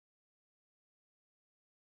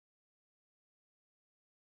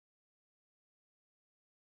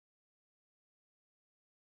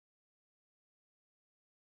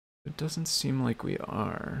 It doesn't seem like we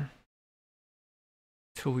are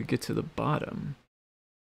until we get to the bottom.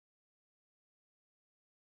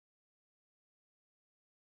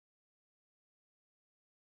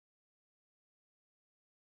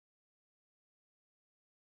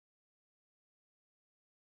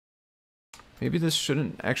 Maybe this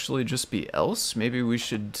shouldn't actually just be else. Maybe we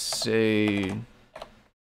should say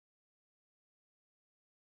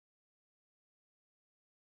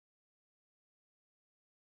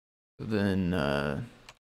then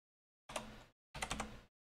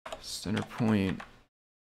center point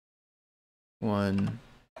 1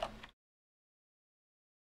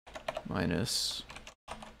 minus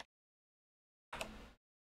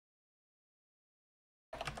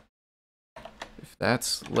if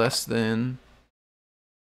that's less than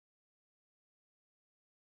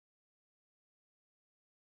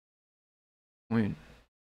point,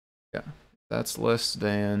 yeah, that's less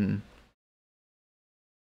than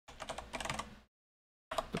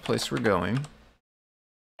the place we're going.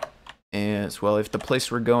 And well, if the place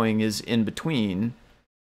we're going is in between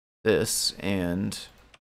this and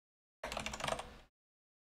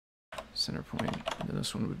center point, then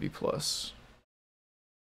this one would be plus.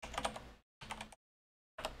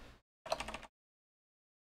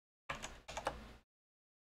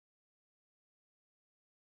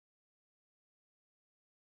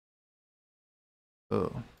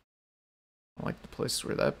 Oh, I like the place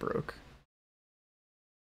where that broke.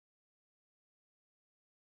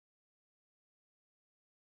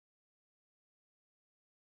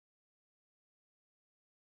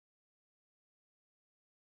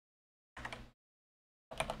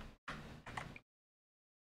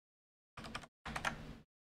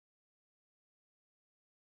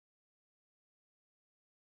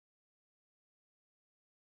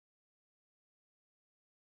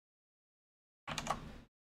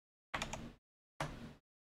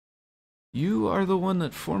 You are the one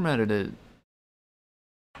that formatted it.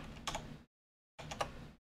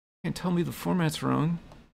 Can't tell me the format's wrong.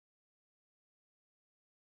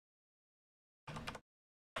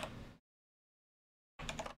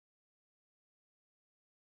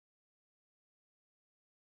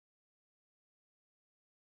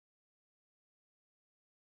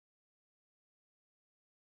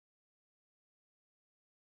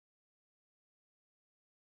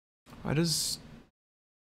 Why does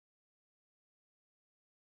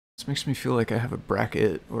this makes me feel like I have a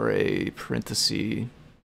bracket or a parenthesis?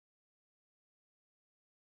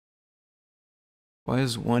 Why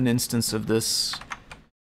does one instance of this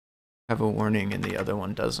have a warning and the other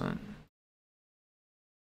one doesn't?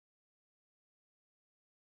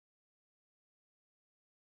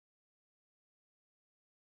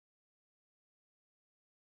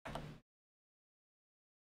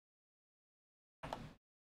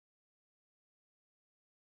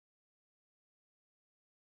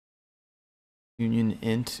 Union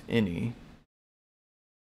int any.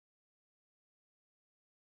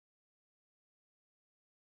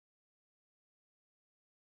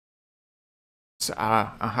 So,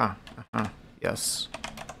 yes.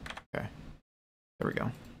 Okay, there we go.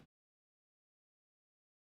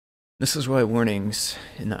 This is why warnings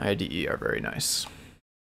in the IDE are very nice.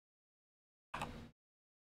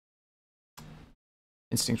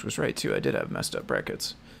 Instinct was right too, I did have messed up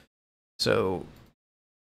brackets. So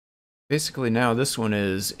basically now this one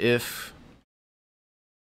is if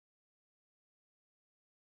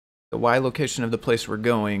the Y location of the place we're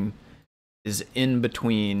going is in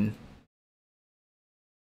between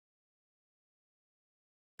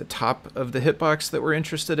the top of the hitbox that we're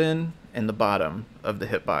interested in and the bottom of the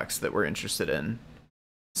hitbox that we're interested in,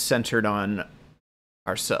 centered on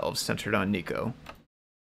ourselves, centered on Neko.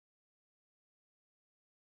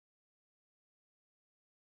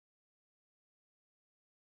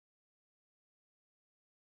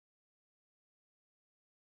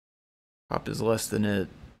 Top is less than it,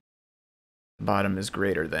 bottom is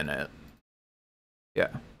greater than it. Yeah.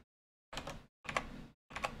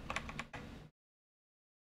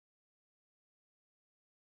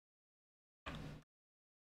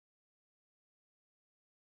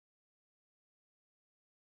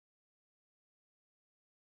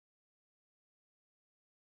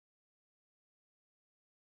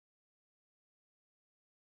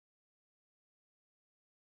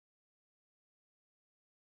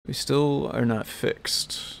 We still are not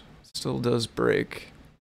fixed. Still does break.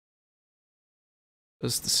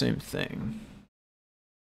 Does the same thing.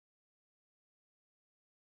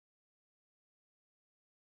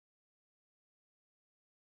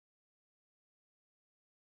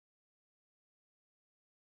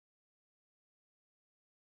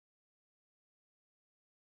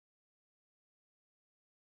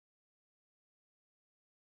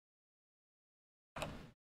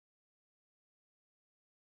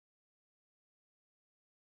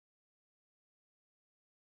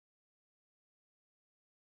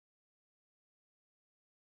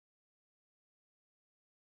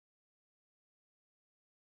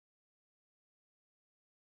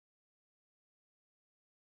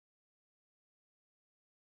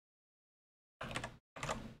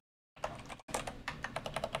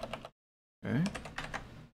 Okay.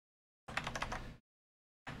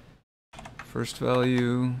 First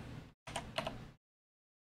value,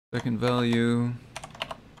 second value,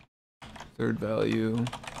 third value.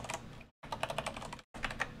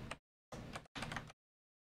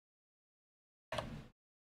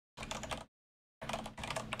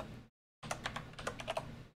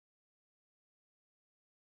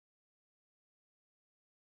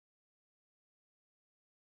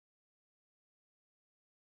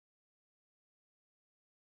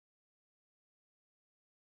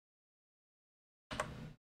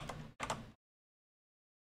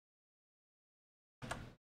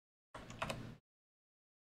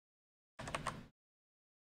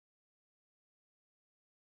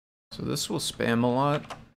 So this will spam a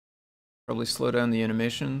lot, probably slow down the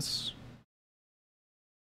animations.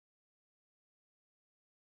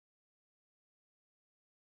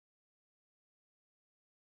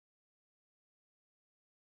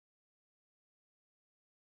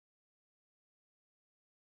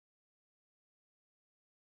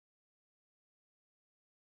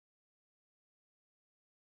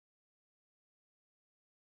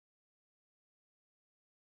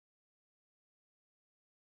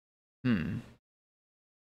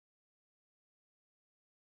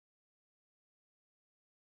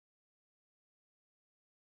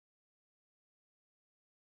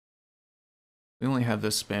 We only have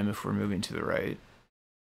this spam if we're moving to the right.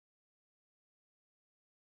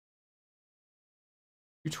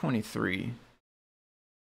 223.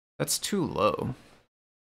 That's too low.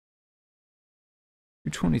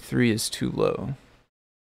 223 is too low.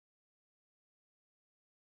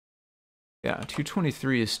 Yeah,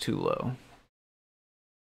 223 is too low.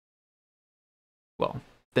 Well,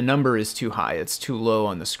 the number is too high. It's too low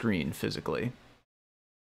on the screen physically.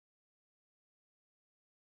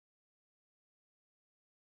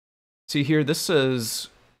 See here, this says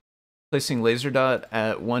placing laser dot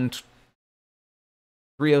at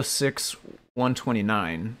 306,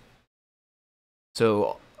 129.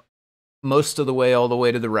 So most of the way all the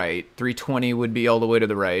way to the right. 320 would be all the way to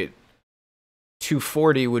the right.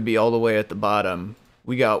 240 would be all the way at the bottom.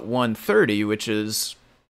 We got 130, which is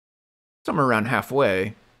somewhere around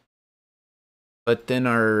halfway. But then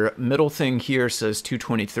our middle thing here says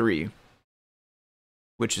 223,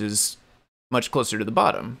 which is much closer to the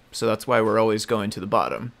bottom. So that's why we're always going to the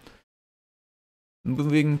bottom.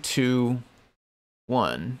 Moving to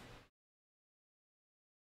 1.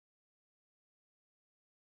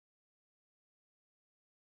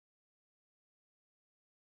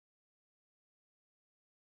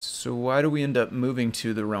 So why do we end up moving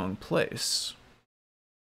to the wrong place?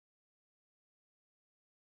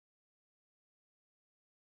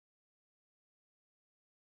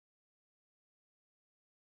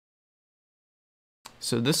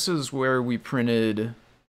 So this is where we printed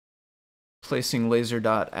placing laser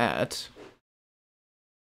dot at.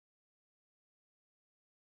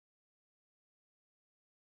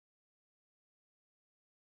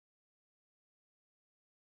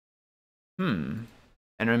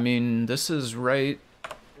 And I mean, this is right.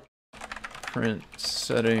 Print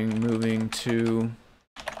setting moving to.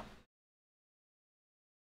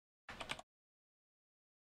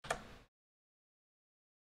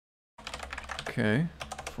 Okay,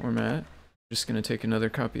 format. Just gonna take another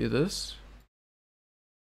copy of this.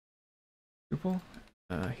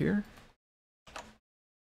 Here.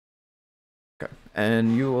 Okay,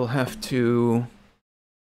 and you will have to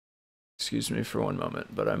excuse me for one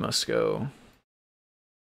moment, but I must go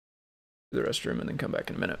to the restroom and then come back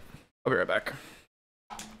in a minute. I'll be right back.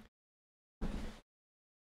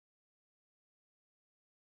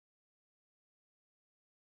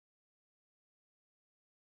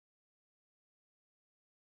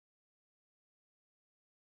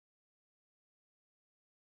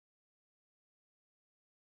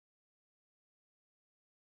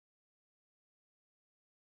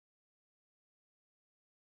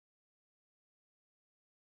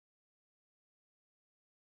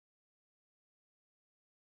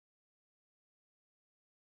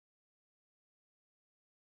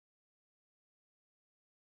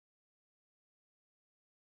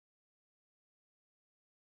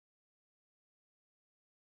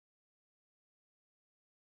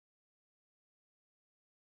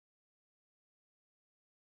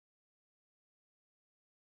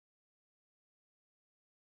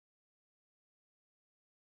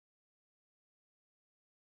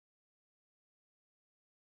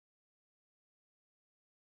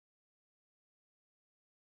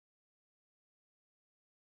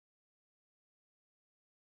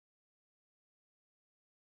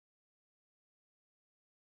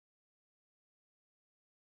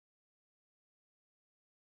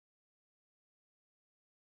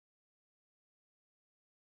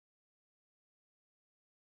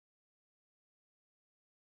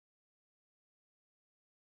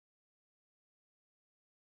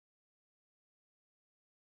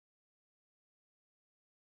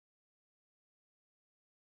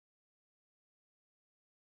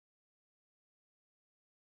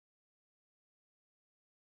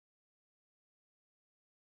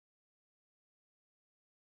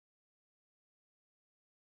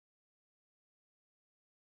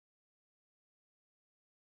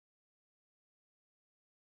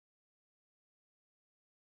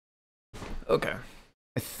 Okay,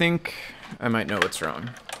 I think I might know what's wrong.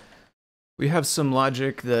 We have some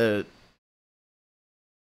logic that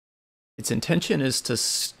its intention is to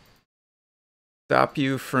stop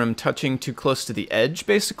you from touching too close to the edge,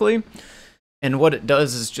 basically. And what it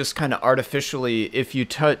does is just kind of artificially, if you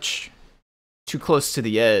touch too close to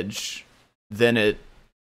the edge, then it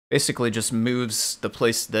basically just moves the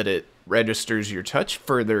place that it registers your touch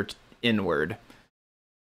further inward.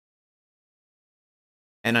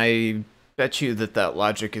 And I bet you that that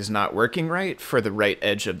logic is not working right for the right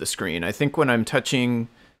edge of the screen. I think when I'm touching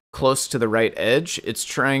close to the right edge, it's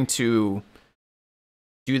trying to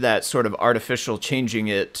do that sort of artificial changing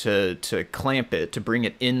it to clamp it, to bring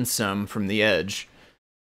it in some from the edge.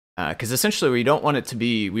 Because essentially we don't want it to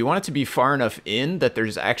be, we want it to be far enough in that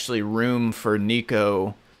there's actually room for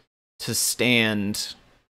Neko to stand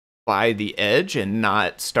by the edge and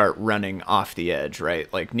not start running off the edge,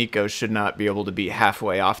 right? Like Neko should not be able to be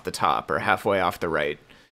halfway off the top or halfway off the right.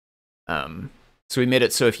 So we made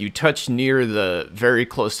it so if you touch near the very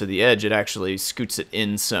close to the edge, it actually scoots it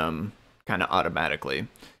in some kind of automatically.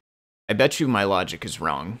 I bet you my logic is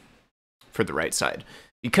wrong for the right side.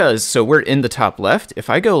 Because, so we're in the top left. If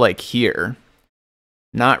I go like here,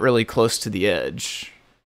 not really close to the edge,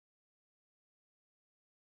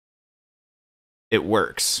 it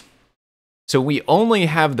works. So we only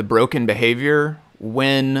have the broken behavior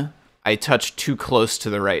when I touch too close to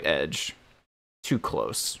the right edge. Too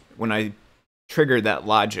close. When I trigger that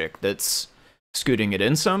logic that's scooting it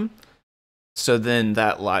in some. So then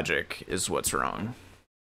that logic is what's wrong.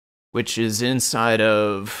 Which is inside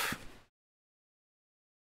of...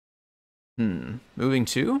 moving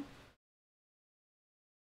to?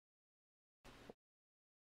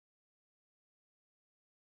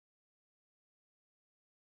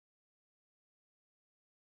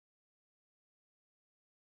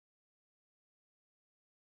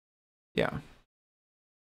 Yeah.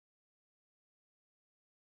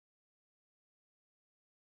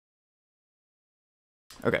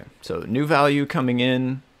 Okay, so new value coming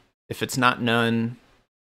in. If it's not none,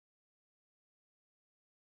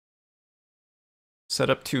 set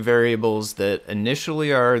up two variables that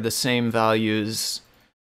initially are the same values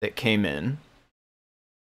that came in.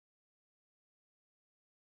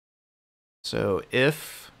 So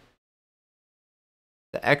if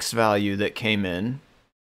the x value that came in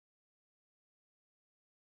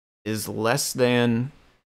is less than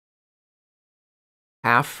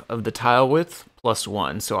half of the tile width plus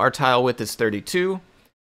 1. So our tile width is 32.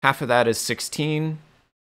 Half of that is 16.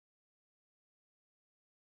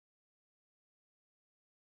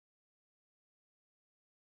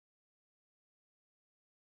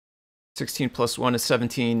 +1 is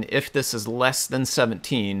 17. If this is less than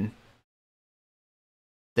 17,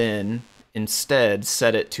 then instead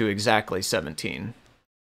set it to exactly 17.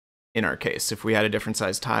 In our case, if we had a different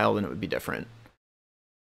size tile, then it would be different.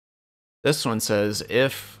 This one says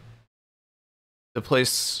if the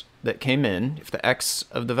place that came in, if the x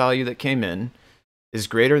of the value that came in is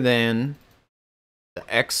greater than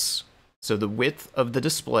the x, so the width of the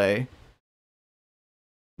display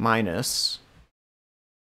minus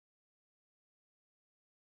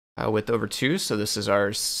tile width over 2, so this is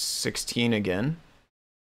our 16 again,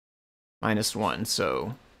 minus 1.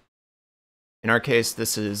 So in our case,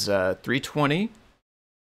 this is 320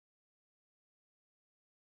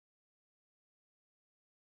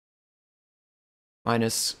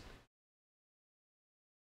 minus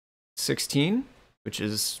 16, which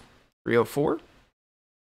is 304,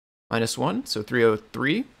 minus 1, so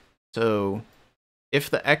 303. So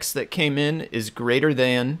if the x that came in is greater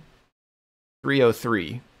than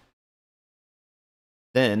 303,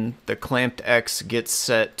 then the clamped x gets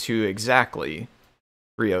set to exactly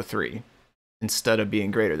 303 instead of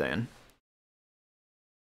being greater than.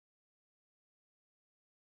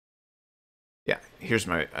 Yeah, here's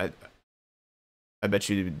my, I bet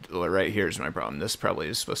you right here's my problem. This probably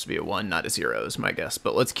is supposed to be a 1, not a 0 is my guess.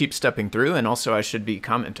 But let's keep stepping through, and also I should be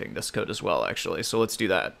commenting this code as well, actually. So let's do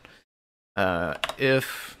that.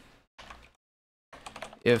 If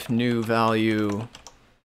new value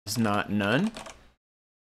is not none,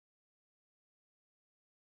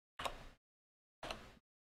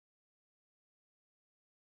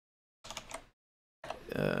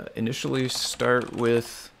 initially start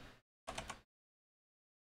with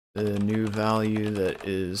the new value that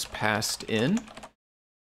is passed in.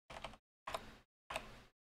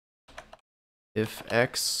 If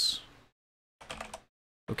x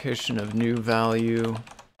location of new value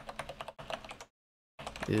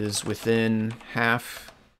is within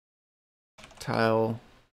half tile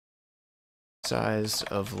size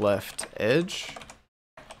of left edge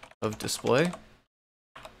of display,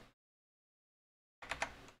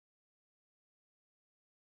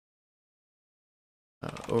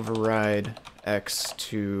 override x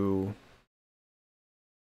to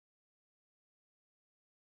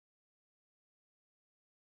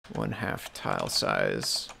one-half tile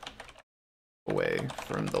size away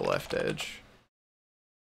from the left edge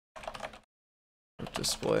of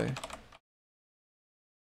display.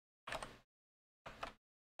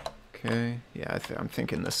 Okay, yeah, I'm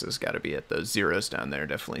thinking this has got to be it. Those zeros down there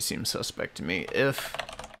definitely seem suspect to me. If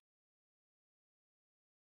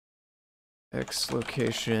x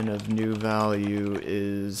location of new value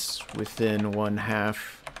is within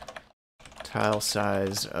one-half tile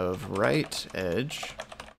size of right edge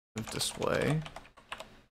of display,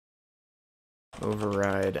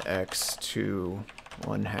 override x to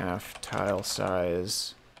one-half tile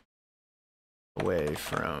size away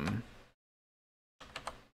from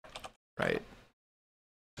right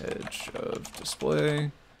edge of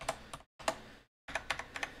display.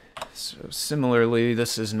 So similarly,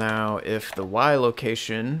 this is now if the y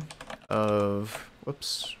location of,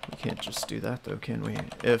 whoops, we can't just do that though, can we?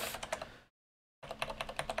 If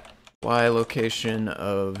y location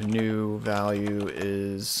of new value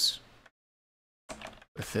is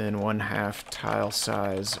within one-half tile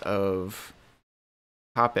size of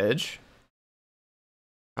top edge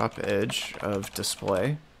of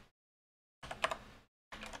display,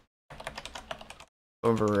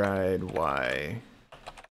 override y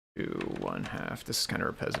to one-half. This is kind of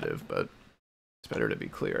repetitive, but it's better to be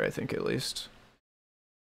clear, I think, at least.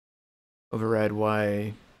 Override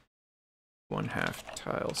y one-half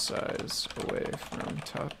tile size away from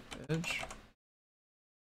top edge.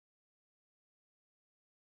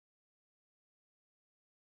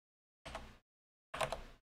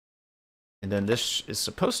 And then this is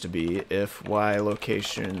supposed to be if y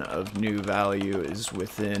location of new value is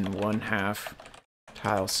within one-half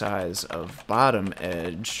tile size of bottom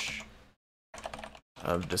edge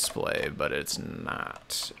of display, but it's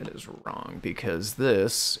not. It is wrong because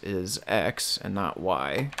this is x and not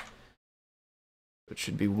y. It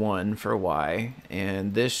should be 1 for y,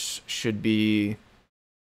 and this should be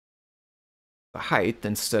the height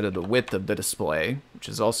instead of the width of the display, which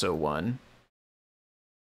is also 1.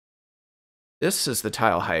 This is the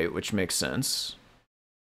tile height, which makes sense.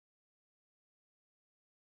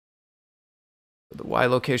 The y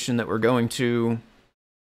location that we're going to,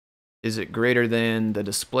 is it greater than the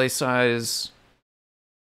display size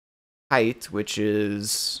height, which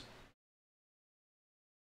is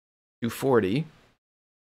 240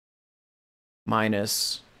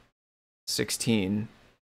 minus 16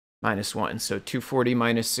 minus 1. So 240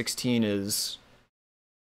 minus 16 is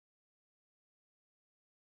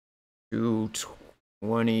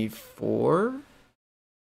 224.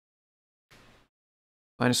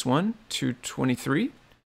 minus 1, 223.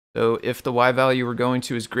 So if the y value we're going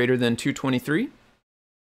to is greater than 223,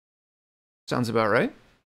 sounds about right,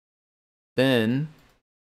 then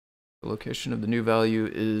the location of the new value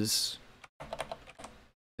is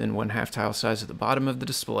then 1/2 tile size at the bottom of the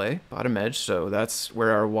display, bottom edge. So that's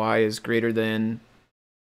where our y is greater than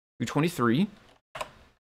 223.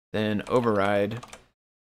 Then override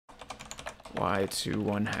y to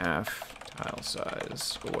 1/2 tile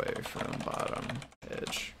size away from bottom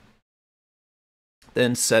edge.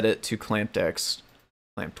 Then set it to clamped x,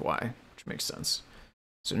 clamped y, which makes sense.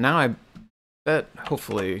 So now I bet,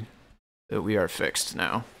 hopefully, that we are fixed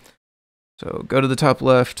now. So go to the top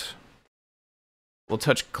left. We'll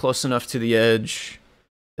touch close enough to the edge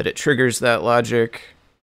that it triggers that logic.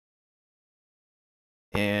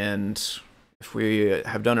 And if we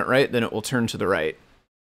have done it right, then it will turn to the right.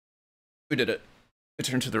 We did it. It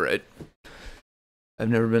turned to the right. I've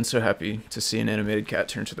never been so happy to see an animated cat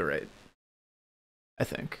turn to the right. I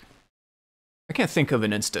think. I can't think of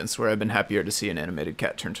an instance where I've been happier to see an animated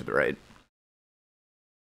cat turn to the right.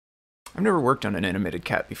 I've never worked on an animated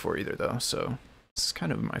cat before either, though, so it's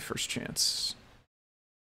kind of my first chance.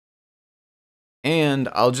 And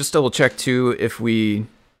I'll just double check too if we,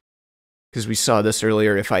 because we saw this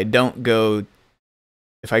earlier, if I go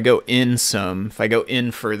in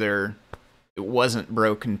further, it wasn't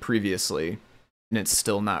broken previously, and it's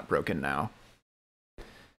still not broken now.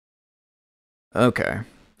 Okay,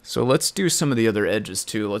 so let's do some of the other edges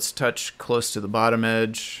too. Let's touch close to the bottom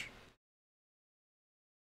edge.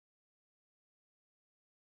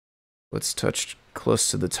 Let's touch close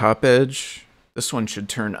to the top edge. This one should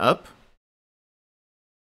turn up.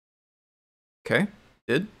 Okay,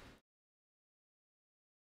 did.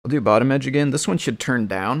 I'll do bottom edge again. This one should turn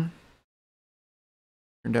down.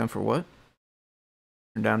 Turn down for what?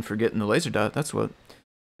 Turn down for getting the laser dot. That's what.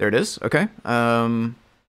 There it is. Okay.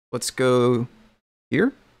 Let's go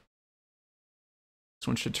here. This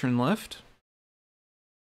one should turn left.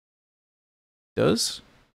 Does.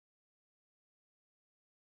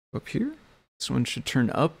 Up here. This one should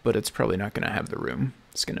turn up, but it's probably not going to have the room.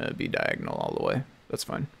 It's going to be diagonal all the way. That's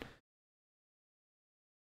fine.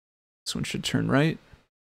 This one should turn right,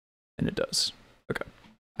 and it does. Okay.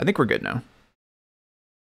 I think we're good now.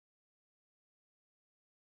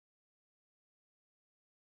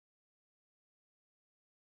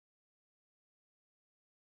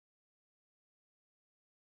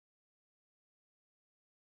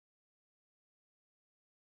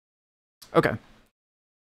 Okay.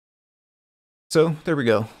 So there we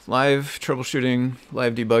go. Live troubleshooting,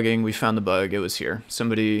 live debugging. We found the bug. It was here.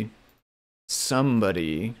 Somebody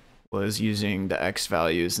was using the x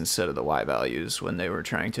values instead of the y values when they were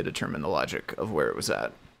trying to determine the logic of where it was at.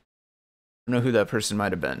 I don't know who that person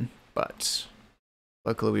might have been, but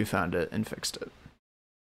luckily we found it and fixed it.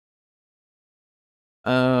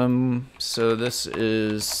 So this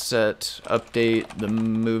is set update the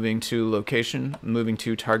moving to location, moving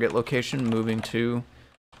to target location, moving to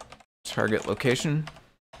target location.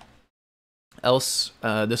 Else,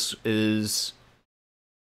 this is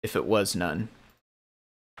if it was none.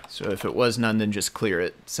 So if it was none, then just clear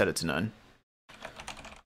it, set it to none.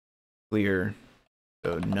 Clear,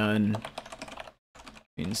 so none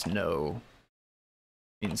means no,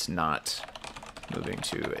 means not moving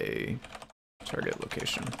to a target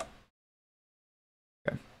location.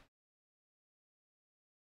 Okay.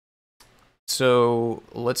 So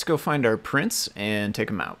let's go find our prints and take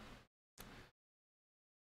them out.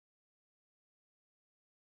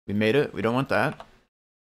 We made it, we don't want that.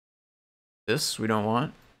 This we don't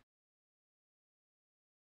want.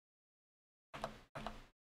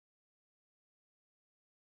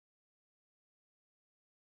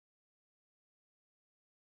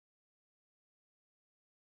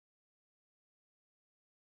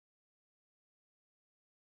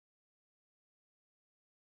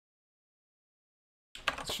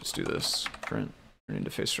 Let's just do this. Print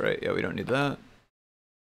interface right. Yeah, we don't need that.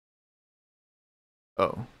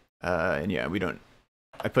 Oh, and yeah, we don't.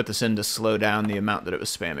 I put this in to slow down the amount that it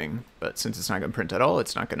was spamming, but since it's not going to print at all,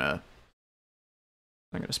 it's not going to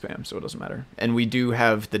spam, so it doesn't matter. And we do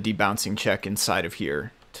have the debouncing check inside of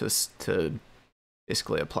here to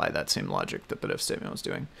basically apply that same logic that the if statement was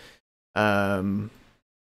doing. Moving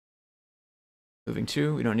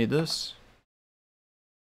to, we don't need this.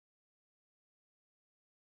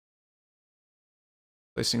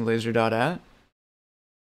 Placing laser dot at.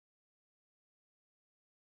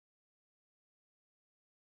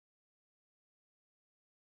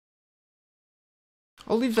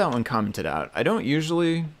 I'll leave that one commented out. I don't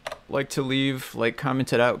usually like to leave like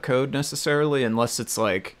commented out code necessarily unless it's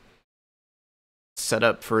like set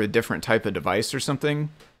up for a different type of device or something.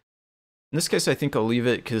 In this case, I think I'll leave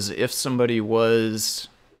it, because if somebody was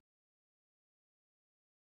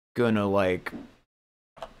gonna like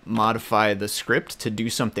modify the script to do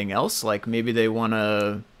something else, like maybe they want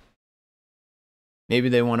to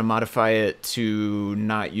modify it to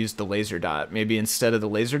not use the laser dot. Maybe instead of the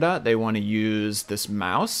laser dot, they want to use this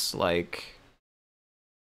mouse. Like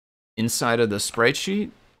inside of the sprite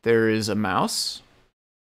sheet, there is a mouse.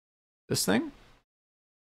 This thing.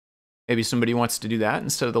 Maybe somebody wants to do that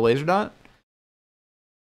instead of the laser dot.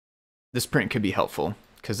 This print could be helpful,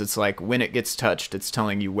 because it's like when it gets touched, it's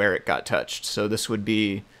telling you where it got touched. So this would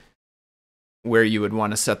be where you would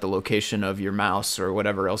want to set the location of your mouse or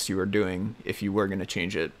whatever else you were doing if you were going to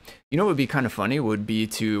change it. You know what would be kind of funny would be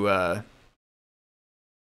to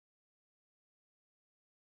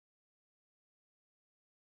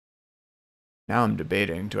now I'm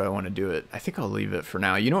debating, do I want to do it? I think I'll leave it for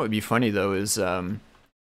now. You know what would be funny though is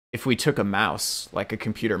if we took a mouse, like a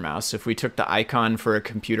computer mouse, if we took the icon for a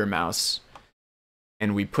computer mouse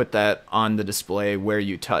and we put that on the display where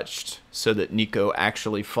you touched, so that Neko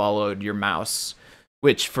actually followed your mouse,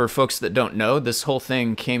 which for folks that don't know, this whole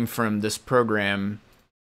thing came from this program,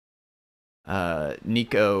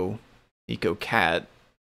 Neko Cat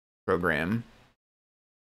program.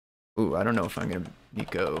 Ooh, I don't know if I'm gonna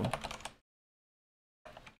Neko.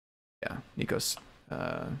 Yeah, Neko's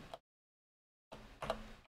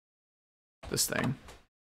this thing.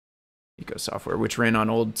 Neko software, which ran on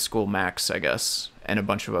old school Macs, I guess, and a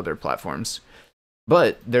bunch of other platforms.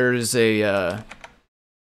 But there's a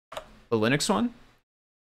Linux one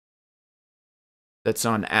that's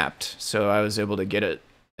on apt, so I was able to get it,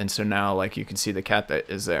 and so now like you can see the cat that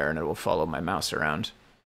is there, and it will follow my mouse around.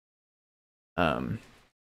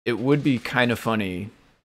 It would be kind of funny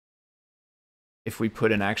if we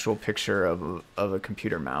put an actual picture of a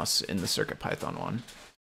computer mouse in the CircuitPython one.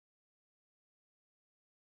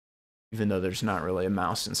 Even though there's not really a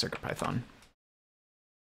mouse in CircuitPython.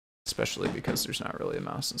 Especially because there's not really a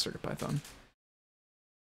mouse in CircuitPython.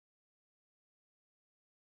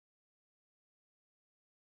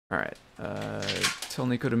 Alright, tell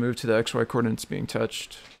Neko to move to the XY coordinates being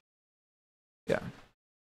touched. Yeah.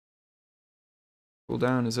 Cool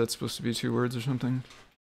down, is that supposed to be 2 words or something?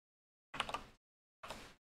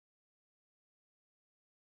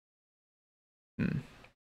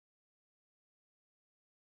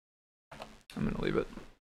 I'm gonna leave it.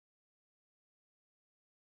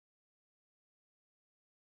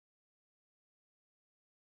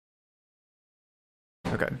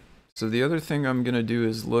 Okay, so the other thing I'm gonna do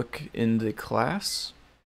is look in the class.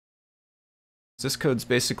 This code's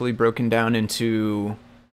basically broken down into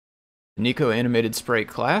the Neko animated sprite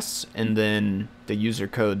class and then the user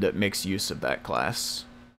code that makes use of that class.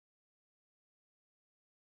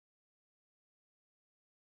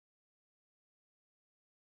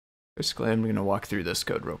 Basically, I'm going to walk through this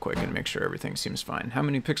code real quick and make sure everything seems fine. How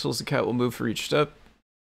many pixels the cat will move for each step?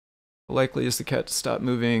 How likely is the cat to stop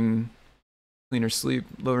moving? Clean or sleep?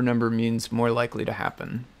 Lower number means more likely to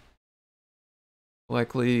happen.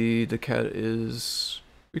 Likely the cat is...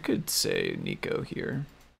 We could say Neko here.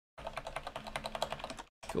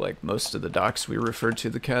 I feel like most of the docs we refer to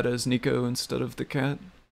the cat as Neko instead of the cat.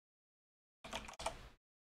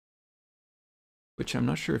 Which I'm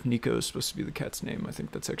not sure if Neko is supposed to be the cat's name. I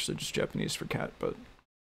think that's actually just Japanese for cat, but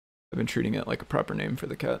I've been treating it like a proper name for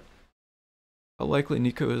the cat. How likely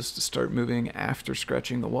Neko is to start moving after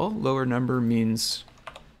scratching the wall? Lower number means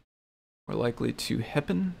more likely to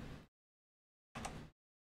happen.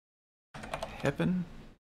 Happen?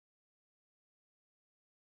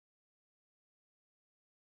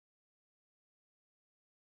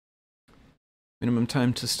 Minimum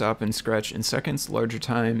time to stop and scratch in seconds. Larger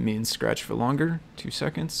time means scratch for longer, 2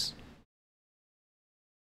 seconds.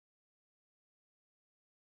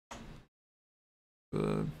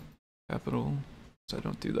 Capital, so I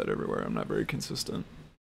don't do that everywhere. I'm not very consistent.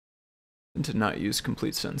 And to not use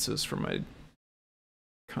complete sentences for my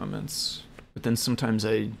comments. But then sometimes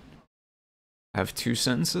I have 2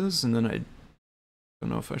 sentences, and then I don't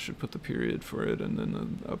know if I should put the period for it and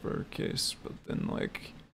then the uppercase, but then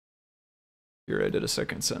like... Here I did a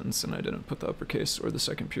second sentence and I didn't put the uppercase or the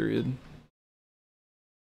second period.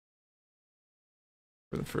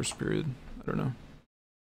 Or the first period, I don't know.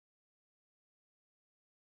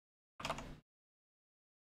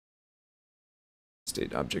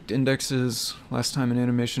 State object indexes, last time an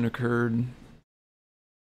animation occurred.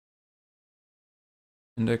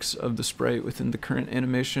 Index of the sprite within the current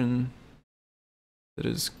animation that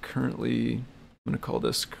is currently... I'm going to call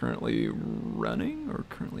this currently running or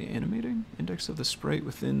currently animating. Index of the sprite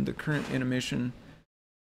within the current animation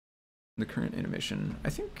the current animation. I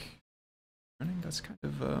think running, that's kind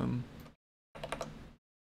of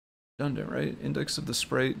redundant, right? Index of the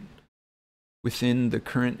sprite within the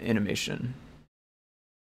current animation.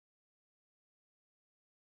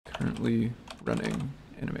 Currently running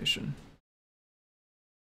animation.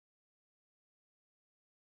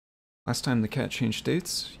 Last time the cat changed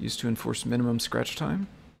states, used to enforce minimum scratch time.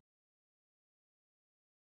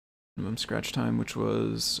 Minimum scratch time, which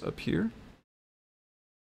was up here.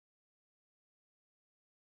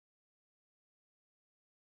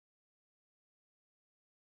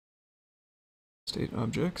 State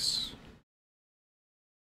objects.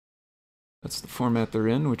 That's the format they're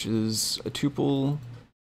in, which is a tuple.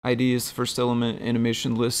 ID is the first element,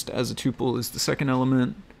 animation list as a tuple is the second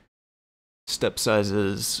element, step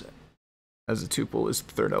sizes as a tuple is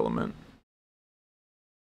the third element.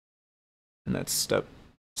 And that's step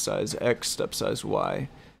size X, step size Y.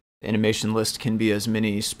 The animation list can be as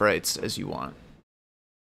many sprites as you want.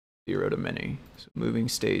 0 to many. So moving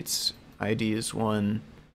states, ID is 1,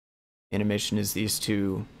 animation is these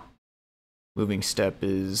 2, moving step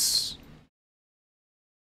is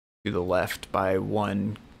to the left by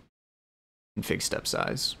 1 config step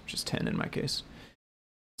size, which is 10 in my case.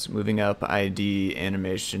 So moving up, ID,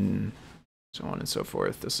 animation, so on and so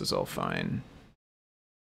forth. This is all fine.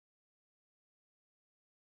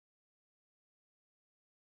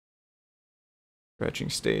 Scratching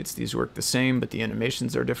states, these work the same, but the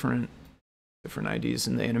animations are different. Different IDs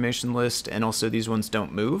in the animation list, and also these ones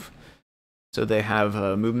don't move. So they have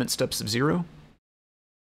movement steps of 0.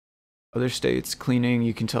 Other states, cleaning,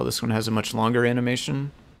 you can tell this one has a much longer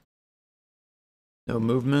animation. No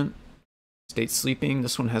movement. State sleeping,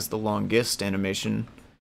 this one has the longest animation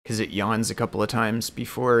because it yawns a couple of times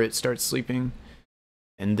before it starts sleeping.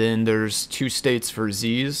 And then there's 2 states for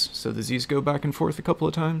Z's, so the Z's go back and forth a couple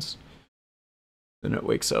of times. Then it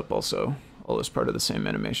wakes up also, all as part of the same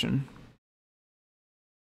animation.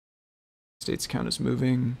 States count as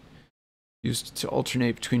moving, used to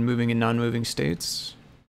alternate between moving and non-moving states.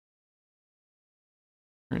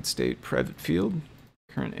 Current state, private field,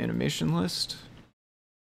 current animation list.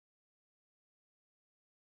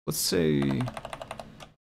 Let's say, be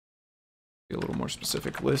a little more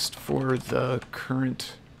specific, list for the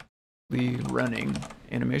currently running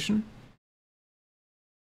animation.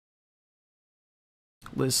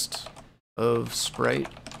 List of sprite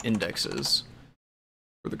indexes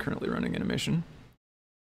for the currently running animation.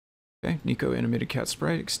 Okay, Neko animated cat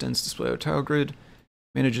sprite extends display out tile grid,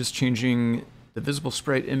 manages changing the visible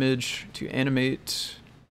sprite image to animate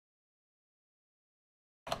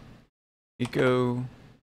Neko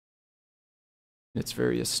in its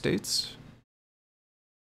various states.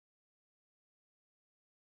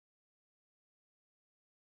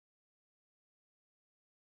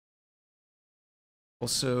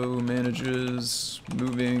 Also manages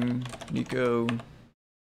moving Neko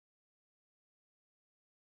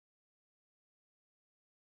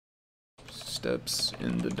steps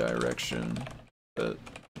in the direction that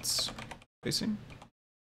it's facing.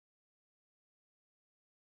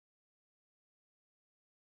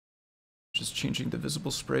 Just changing the visible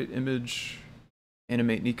sprite image,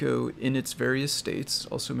 animate Neko in its various states,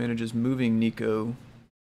 also manages moving Neko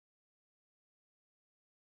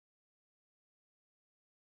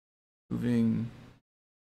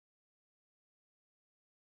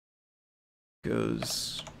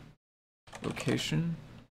goes location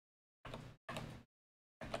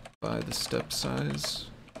by the step size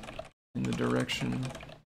in the direction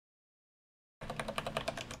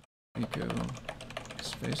Neko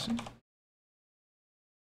is facing.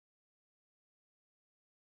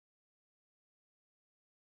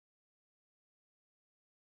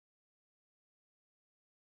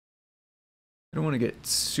 I don't want to get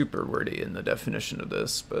super wordy in the definition of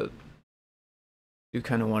this, but I do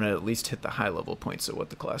kind of want to at least hit the high level points of what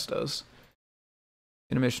the class does.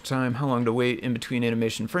 Animation time, how long to wait in between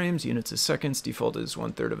animation frames, units is seconds, default is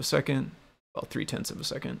 1/3 of a second, well 3/10 of a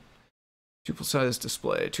second. Tuple size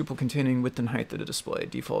display, tuple containing width and height of the display,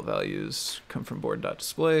 default values come from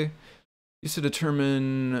board.display. Used to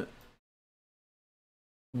determine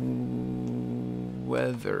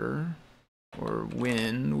whether or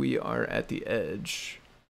when we are at the edge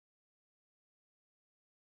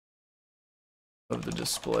of the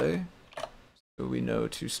display, so we know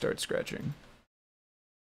to start scratching.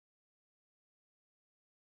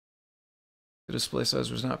 The display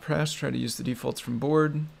size was not passed, try to use the defaults from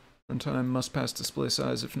board. Runtime must pass display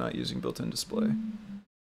size if not using built-in display.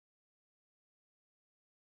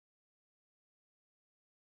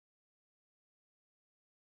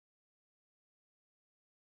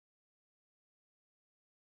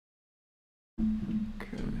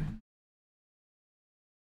 Okay.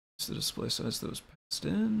 Use the display size that was passed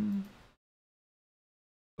in.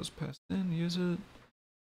 Use it.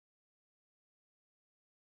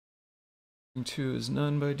 2 is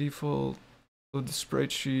none by default. Load the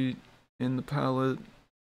sprite sheet in the palette.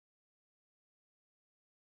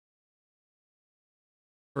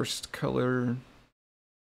 First color.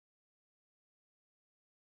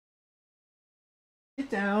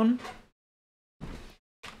 Get down.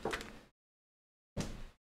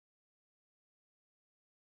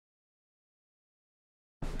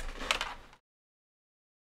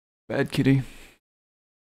 Bad kitty.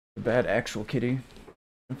 The bad actual kitty.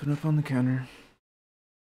 Open up on the counter.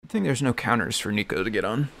 I think there's no counters for Neko to get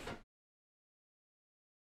on.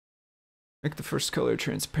 Make the first color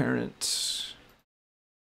transparent.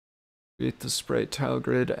 Create the sprite tile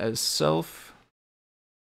grid as self.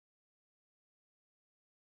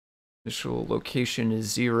 Initial location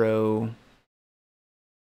is 0.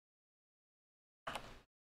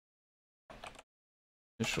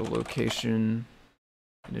 Initial location.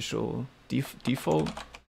 Initial default.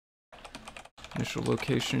 Initial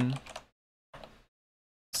location.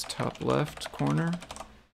 It's top left corner.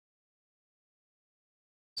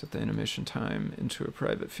 Set the animation time into a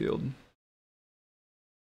private field.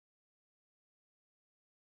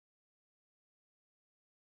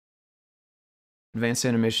 Advanced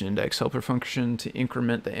animation index helper function to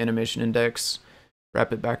increment the animation index.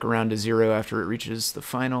 Wrap it back around to 0 after it reaches the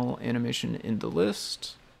final animation in the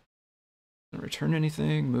list. Don't return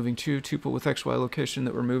anything. Moving to tuple with XY location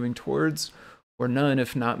that we're moving towards, or none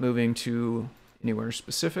if not moving to anywhere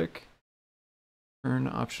specific. Turn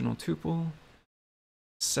optional tuple.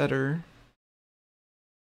 Setter.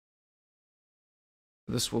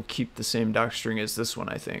 This will keep the same docstring as this one,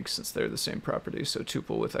 I think, since they're the same property. So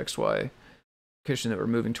tuple with XY location that we're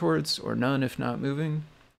moving towards, or none if not moving.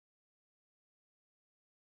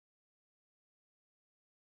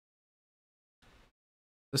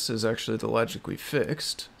 This is actually the logic we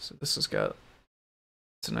fixed. So this has got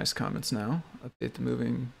some nice comments now. Update the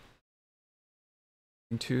moving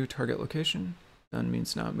to target location. None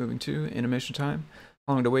means not moving to. Animation time.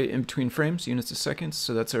 How long to wait in between frames? Units of seconds.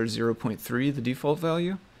 So that's our 0.3, the default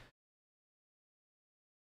value.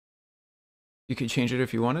 You could change it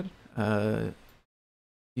if you wanted.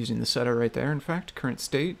 Using the setter right there, in fact. Current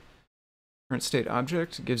state. Current state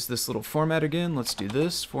object gives this little format again. Let's do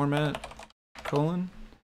this. Format, colon.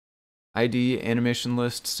 ID, animation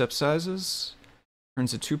list, step sizes.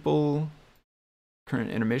 Turns a tuple,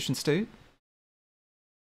 current animation state.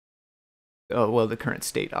 Oh, well, the current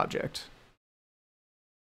state object,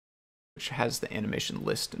 which has the animation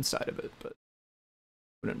list inside of it, but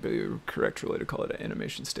wouldn't be correct really to call it an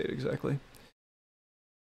animation state exactly.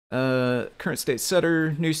 Current state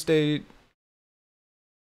setter, new state.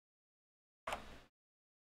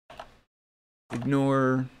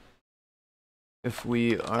 Ignore if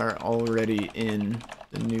we are already in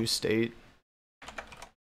the new state.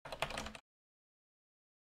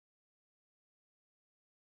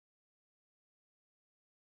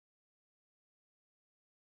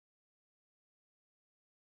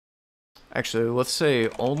 Actually, let's say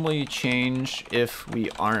only change if we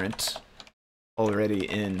aren't already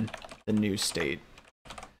in the new state.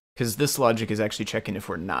 Because this logic is actually checking if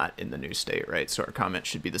we're not in the new state, right? So our comment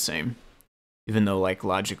should be the same, even though like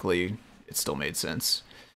logically it still made sense.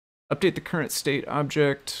 Update the current state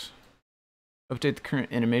object. Update the current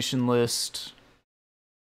animation list.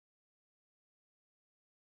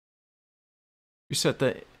 Reset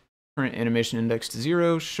the current animation index to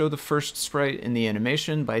 0. Show the first sprite in the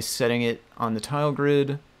animation by setting it on the tile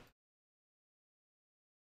grid.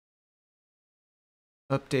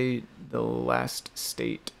 Update the last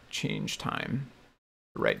state change time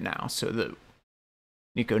right now so that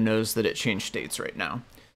Neko knows that it changed states right now.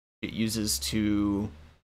 It uses to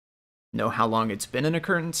know how long it's been in a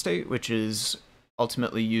current state, which is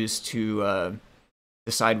ultimately used to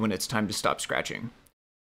decide when it's time to stop scratching.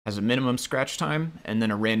 Has a minimum scratch time and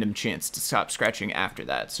then a random chance to stop scratching after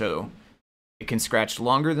that. So it can scratch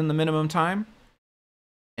longer than the minimum time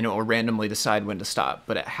and it will randomly decide when to stop,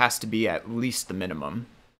 but it has to be at least the minimum.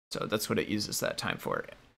 So that's what it uses that time for.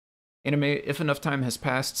 Animate if enough time has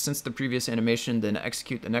passed since the previous animation, then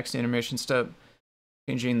execute the next animation step.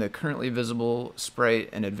 Changing the currently visible sprite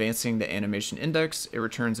and advancing the animation index, it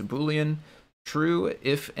returns a Boolean. True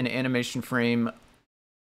if an animation frame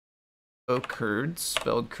occurred,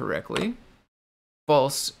 spelled correctly.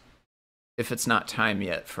 False if it's not time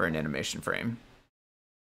yet for an animation frame.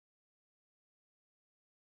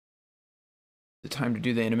 The time to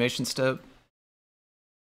do the animation step.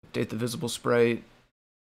 Update the visible sprite.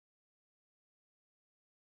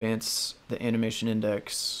 Advance the animation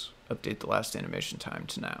index. update the last animation time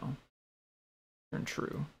to now. Return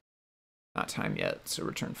true. Not time yet, so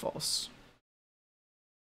return false.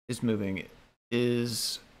 Is moving.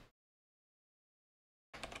 Is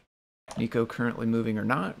Neko currently moving or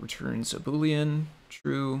not? Returns a Boolean.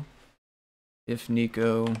 True. If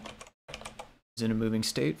Neko is in a moving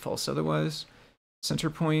state, false otherwise. Center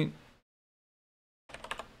point.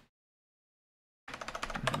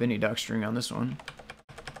 Have any docstring on this one.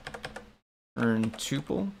 Earn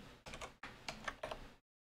tuple.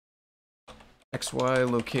 XY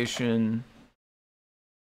location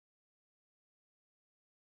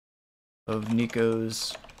of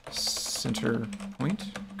Neko's center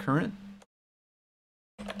point, current.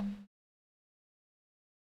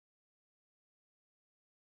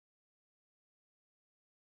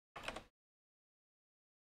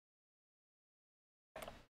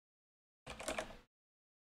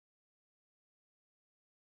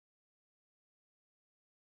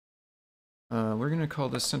 We're going to call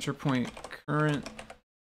this center point current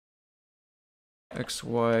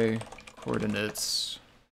XY coordinates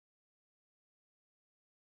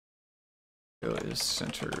is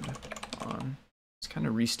centered on. It's kind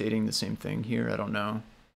of restating the same thing here. I don't know. I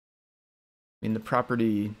mean, the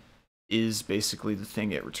property is basically the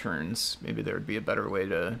thing it returns. Maybe there would be a better way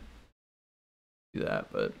to do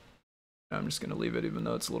that, but I'm just going to leave it even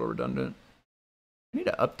though it's a little redundant. I need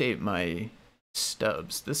to update my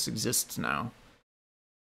stubs. This exists now.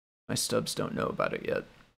 My stubs don't know about it yet.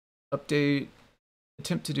 Update,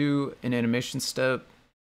 attempt to do an animation step.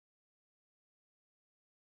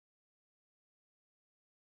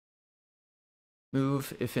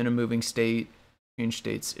 Move if in a moving state, change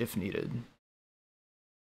states if needed.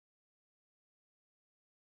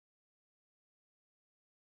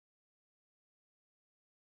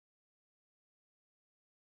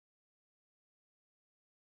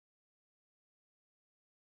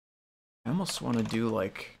 I almost want to do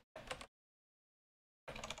like,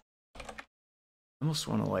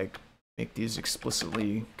 make these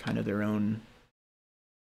explicitly kind of their own.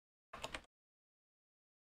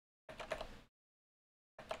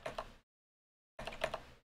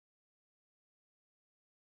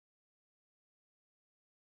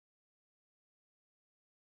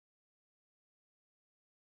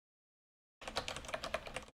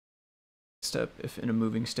 Step if in a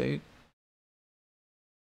moving state.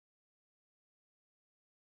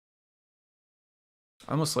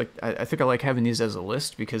 Almost like, I think I like having these as a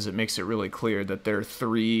list because it makes it really clear that there are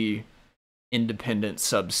 3 independent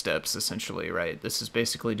sub-steps, essentially, right? This is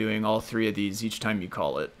basically doing all 3 of these each time you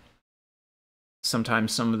call it.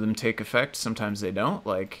 Sometimes some of them take effect, sometimes they don't.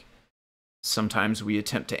 Like, sometimes we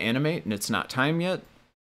attempt to animate and it's not time yet.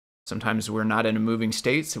 Sometimes we're not in a moving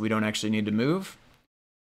state, so we don't actually need to move.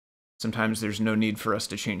 Sometimes there's no need for us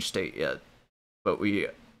to change state yet, but we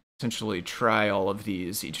essentially try all of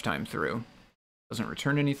these each time through. Doesn't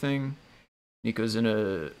return anything. Neko's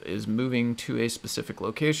is moving to a specific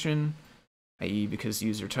location, i.e. because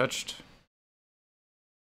user touched.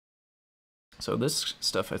 So this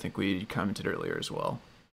stuff I think we commented earlier as well.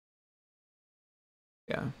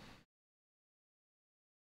 Yeah.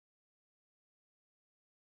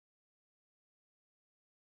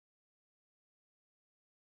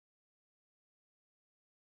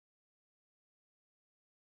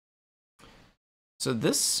 So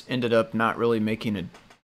this ended up not really making a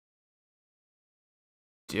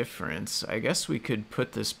difference. I guess we could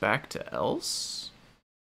put this back to else.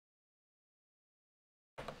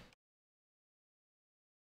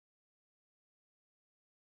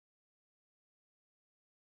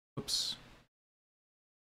 Oops.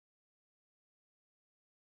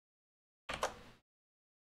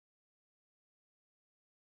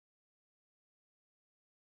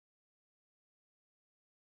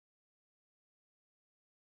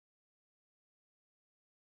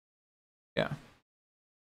 Yeah.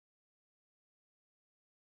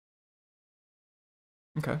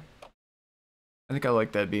 Okay. I think I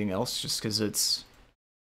like that being else just because it's,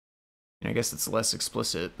 I guess it's less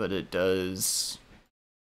explicit, but it does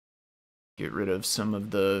get rid of some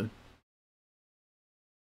of the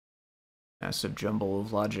massive jumble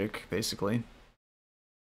of logic, basically.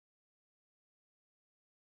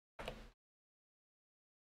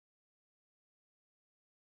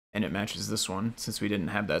 And it matches this one, since we didn't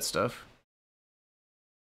have that stuff.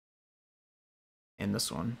 And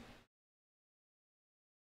this one.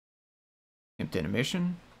 Empty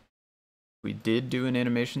animation. We did do an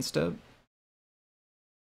animation step.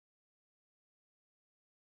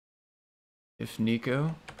 If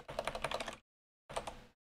Neko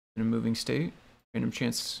in a moving state, random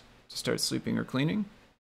chance to start sleeping or cleaning.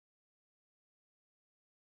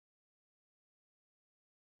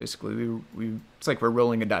 Basically, it's like we're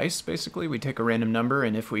rolling a dice, basically. We take a random number,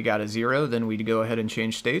 and if we got a 0, then we'd go ahead and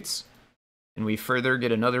change states. And we further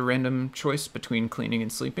get another random choice between cleaning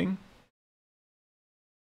and sleeping.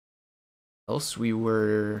 Else we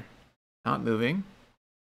were not moving.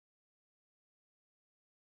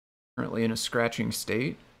 Currently in a scratching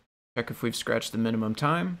state. Check if we've scratched the minimum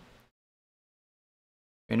time.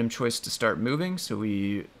 Random choice to start moving, so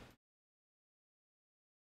we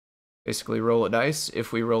basically roll a dice.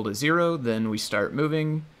 If we rolled a 0, then we start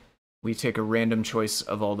moving. We take a random choice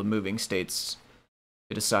of all the moving states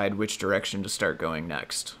to decide which direction to start going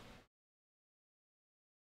next.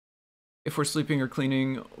 If we're sleeping or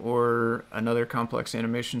cleaning or another complex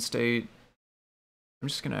animation state, I'm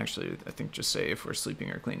just going to actually, I think, just say if we're sleeping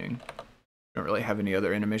or cleaning. I don't really have any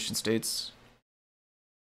other animation states.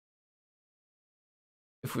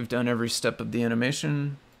 If we've done every step of the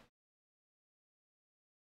animation,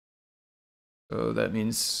 so that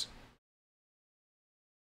means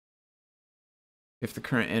if the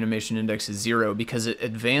current animation index is 0, because it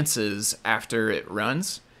advances after it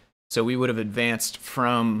runs, so we would have advanced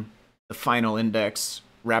from the final index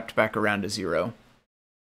wrapped back around to 0.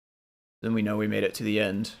 Then we know we made it to the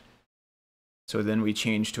end. So then we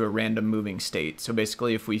change to a random moving state. So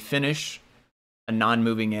basically, if we finish a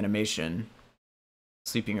non-moving animation,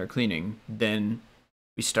 sleeping or cleaning, then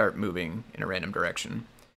we start moving in a random direction.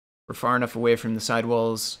 We're far enough away from the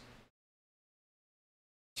sidewalls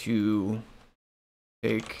to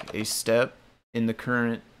take a step in the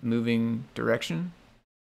current moving direction.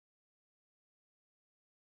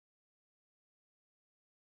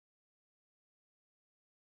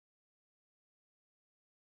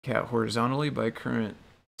 Cat horizontally by current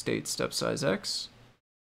state step size X.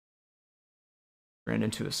 Ran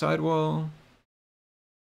into a sidewall.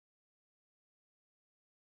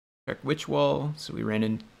 Check which wall. So we ran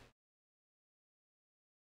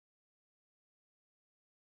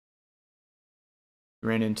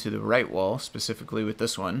into the right wall, specifically with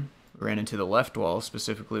this one. We ran into the left wall,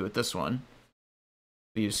 specifically with this one.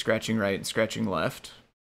 We use scratching right and scratching left.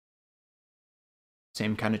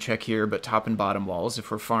 Same kind of check here, but top and bottom walls.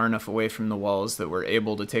 If we're far enough away from the walls that we're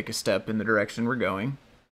able to take a step in the direction we're going.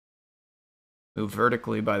 Move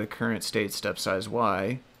vertically by the current state step size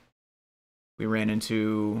Y. We ran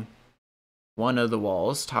into one of the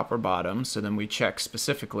walls, top or bottom, so then we check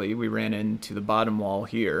specifically. We ran into the bottom wall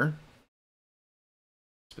here.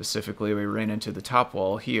 Specifically, we ran into the top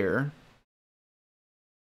wall here.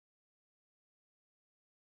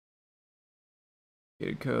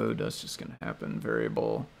 Code, that's just going to happen.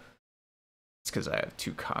 Variable. It's because I have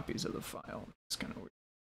 2 copies of the file. It's kind of weird.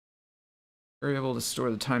 Variable to store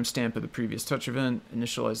the timestamp of the previous touch event.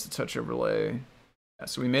 Initialize the touch overlay. Yeah,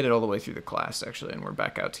 so we made it all the way through the class, actually, and we're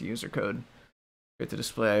back out to user code. Create the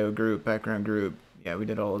display IO group, background group. Yeah, we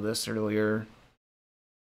did all of this earlier.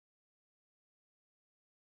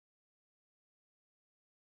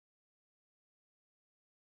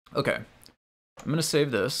 Okay, I'm going to save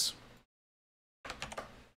this.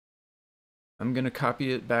 I'm going to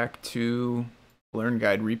copy it back to Learn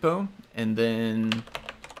Guide repo, and then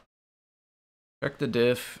check the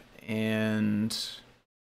diff and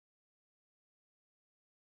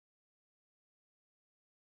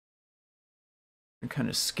kind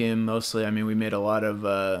of skim mostly. I mean, we made a lot of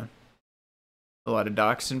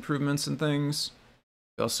docs improvements and things.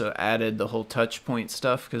 We also added the whole touch point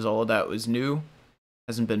stuff because all of that was new,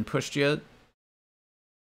 hasn't been pushed yet.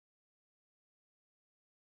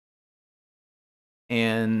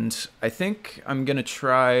 And I think I'm gonna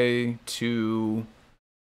try to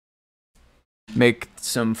make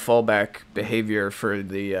some fallback behavior for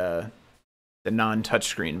the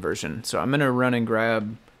non-touchscreen version. So I'm gonna run and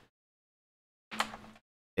grab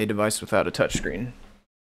a device without a touchscreen.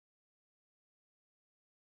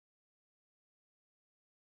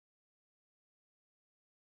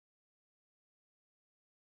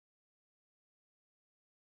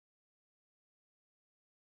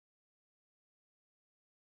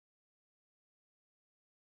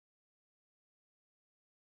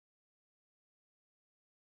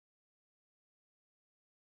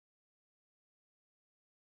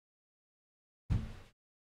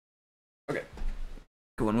 Okay,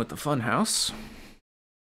 going with the funhouse.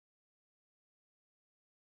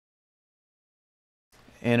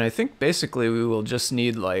 And I think basically we will just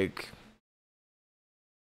need like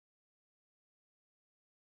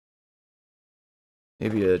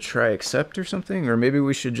maybe a try except or something, or maybe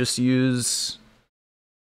we should just use,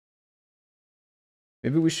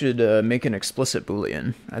 maybe we should make an explicit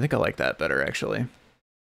Boolean. I think I like that better actually.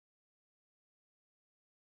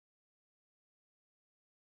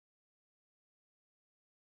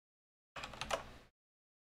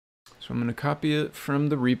 So I'm going to copy it from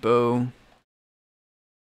the repo,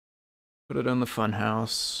 put it on the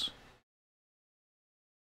funhouse.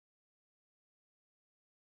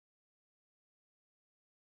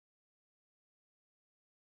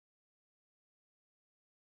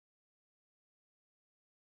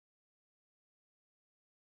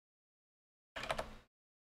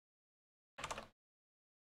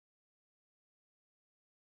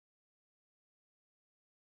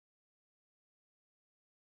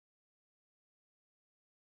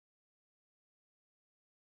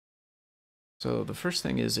 So the first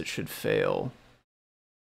thing is it should fail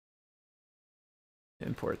to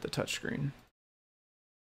import the touchscreen.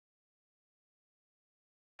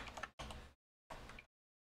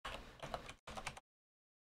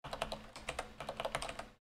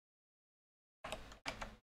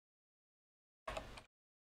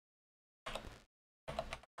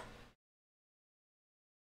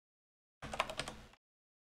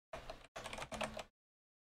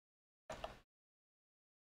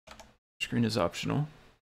 Screen is optional.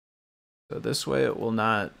 So this way it will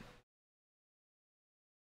not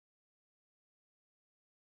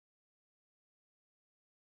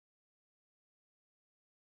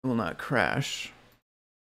crash.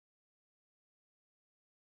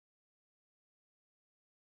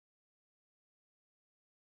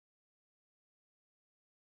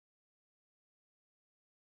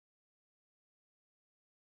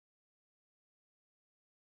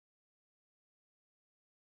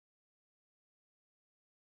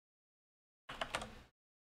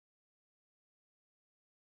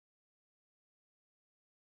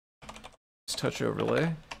 Touch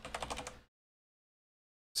overlay.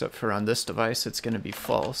 Except for on this device, it's going to be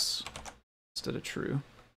false instead of true.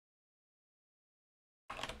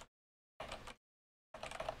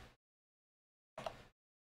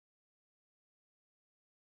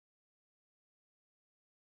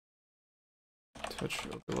 Touch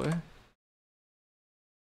overlay.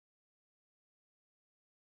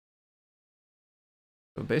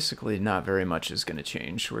 So basically, not very much is going to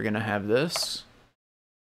change. We're going to have this.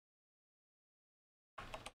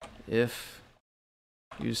 If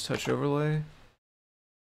use touch overlay.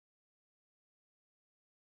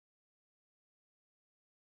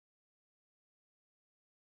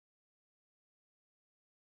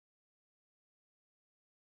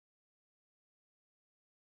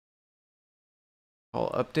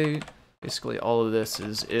 Call update. Basically, all of this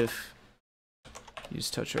is if use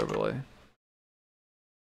touch overlay.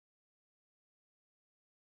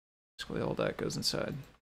 Basically, all that goes inside.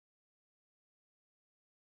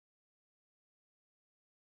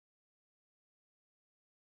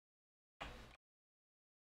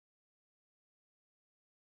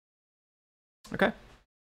 Okay.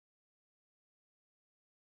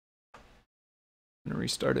 I'm gonna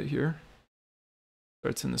restart it here.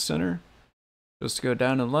 Starts in the center. Supposed to go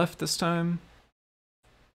down and left this time.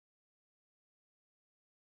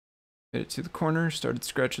 Made it to the corner, started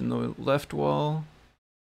scratching the left wall.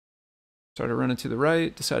 Started running to the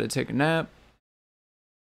right, decided to take a nap.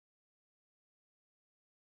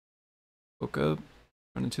 Woke up,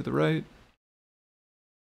 running to the right.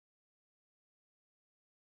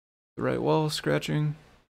 The right wall, scratching.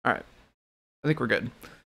 All right, I think we're good.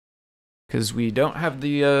 Because we don't have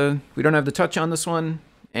the touch on this one,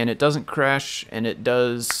 and it doesn't crash, and it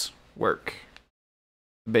does work.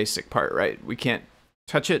 Basic part, right? We can't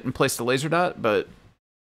touch it and place the laser dot, but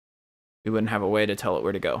we wouldn't have a way to tell it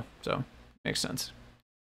where to go. So, makes sense.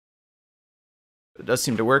 It does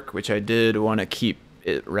seem to work, which I did want to keep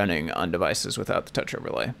it running on devices without the touch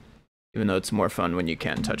overlay. Even though it's more fun when you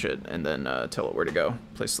can touch it and then tell it where to go,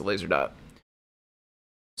 place the laser dot.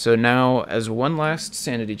 So now, as one last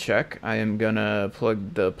sanity check, I am gonna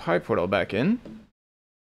plug the PyPortal back in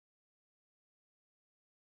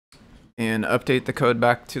and update the code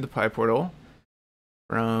back to the PyPortal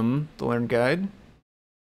from the Learn Guide.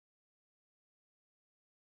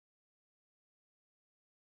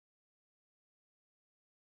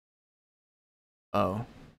 Oh.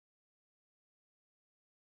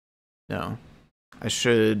 No. I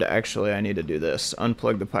need to do this.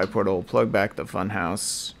 Unplug the PyPortal, plug back the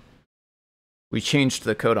funhouse. We changed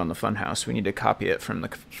the code on the funhouse. We need to copy it from the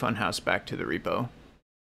funhouse back to the repo.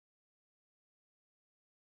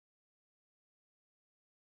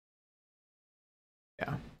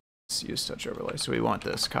 Yeah, let's use touch overlay. So we want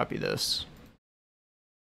this, copy this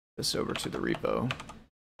over to the repo,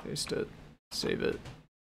 paste it, save it,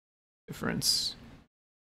 difference.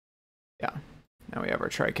 Yeah, now we have our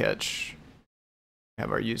try-catch, we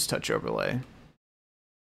have our use touch overlay,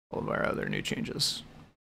 all of our other new changes.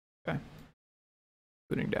 Okay.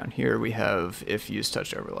 Including down here, we have if use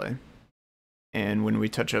touch overlay. And when we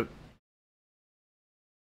touch up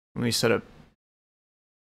when we set up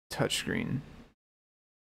touchscreen,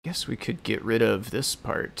 guess we could get rid of this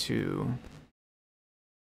part too.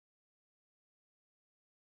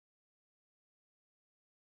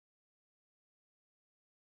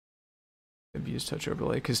 Use touch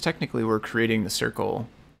overlay, because technically we're creating the circle,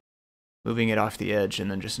 moving it off the edge, and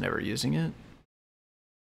then just never using it.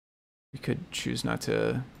 We could choose not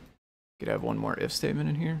to. Could have one more if statement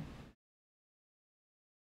in here.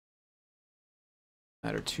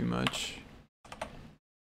 Matter too much.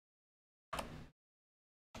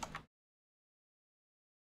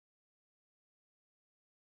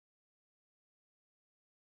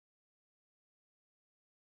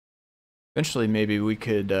 Eventually, maybe we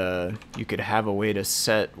could, you could have a way to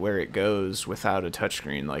set where it goes without a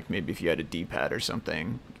touchscreen. Like maybe if you had a D-pad or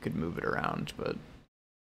something, you could move it around. But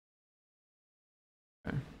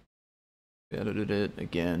okay. Edited it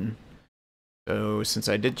again. So since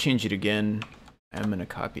I did change it again, I'm gonna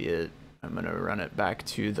copy it. I'm gonna run it back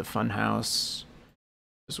to the funhouse.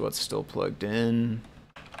 This is what's still plugged in.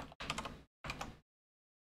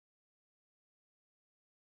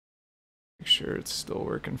 Make sure it's still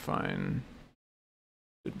working fine.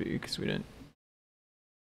 Should be, because we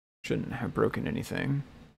shouldn't have broken anything.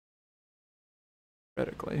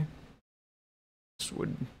 Theoretically. This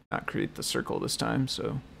would not create the circle this time,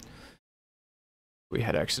 so if we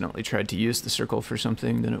had accidentally tried to use the circle for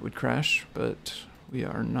something, then it would crash, but we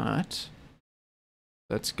are not.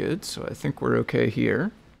 That's good, so I think we're okay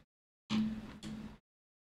here.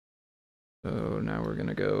 So now we're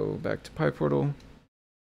gonna go back to PyPortal.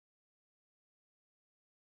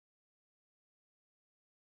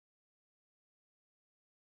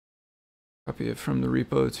 Copy it from the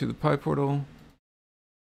repo to the PyPortal.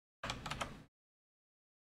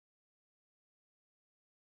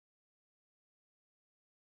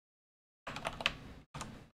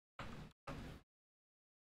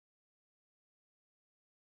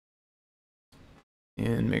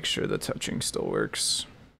 And make sure the touching still works.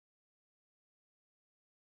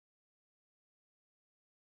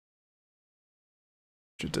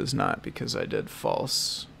 Which it does not, because I did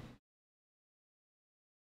false.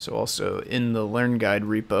 So also in the Learn Guide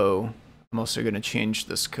repo, I'm also going to change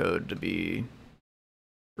this code to be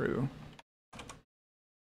true.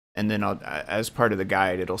 And then as part of the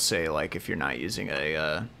guide, it'll say, like, if you're not using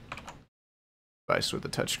a device with a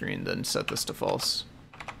touchscreen, then set this to false.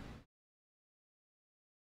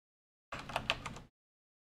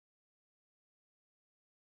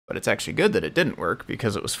 But it's actually good that it didn't work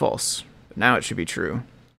because it was false. But now it should be true.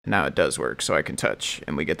 And now it does work, so I can touch,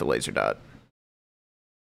 and we get the laser dot.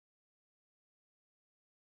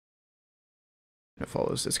 It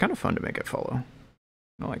follows. It's kind of fun to make it follow. I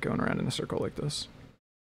don't like going around in a circle like this.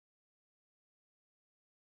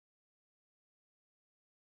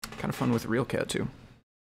 Kind of fun with RealCAD too.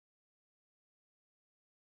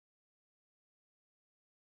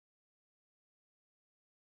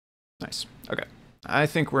 Nice. Okay. I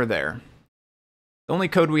think we're there. The only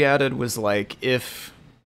code we added was like if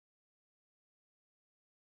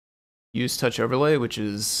use touch overlay, which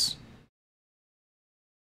is,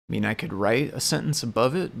 I mean, I could write a sentence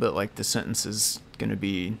above it, but like the sentence is going to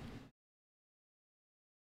be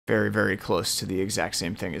very, very close to the exact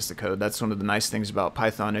same thing as the code. That's one of the nice things about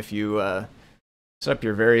Python. If you set up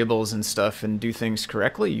your variables and stuff and do things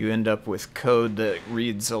correctly, you end up with code that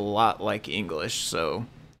reads a lot like English. So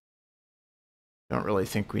I don't really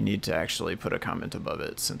think we need to actually put a comment above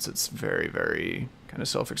it, since it's very, very kind of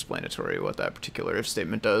self-explanatory what that particular if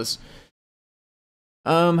statement does.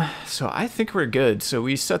 So I think we're good. So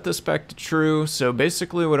we set this back to true. So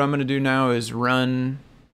basically what I'm going to do now is run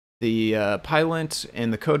the pylint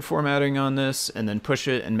and the code formatting on this, and then push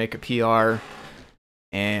it and make a PR.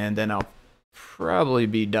 And then I'll probably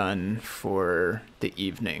be done for the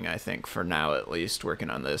evening, I think, for now at least, working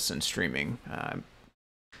on this and streaming.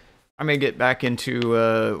 I may get back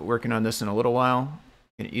into working on this in a little while.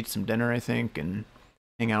 I'm gonna eat some dinner, I think, and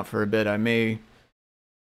hang out for a bit. I may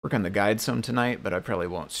work on the guide some tonight, but I probably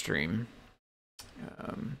won't stream.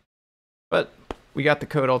 But we got the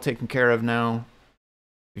code all taken care of now.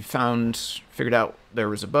 We figured out there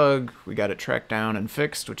was a bug. We got it tracked down and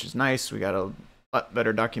fixed, which is nice. We got a lot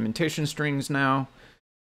better documentation strings now.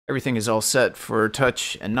 Everything is all set for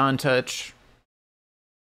touch and non-touch.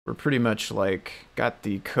 We're pretty much like got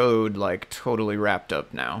the code like totally wrapped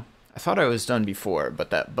up now. I thought I was done before, but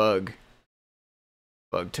that bug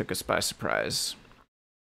took us by surprise.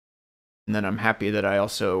 And then I'm happy that I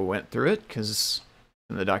also went through it, because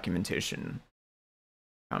the documentation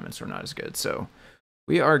comments were not as good. So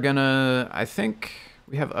we are gonna, I think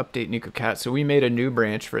we have update Neko cat. So we made a new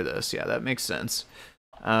branch for this. Yeah, that makes sense.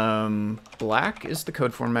 Black is the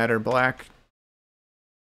code formatter. Black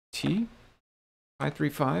T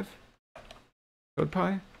Pi35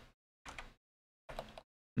 CodePy.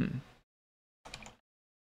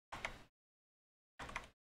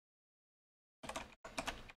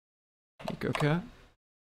 Neko cat.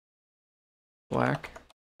 Black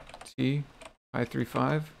T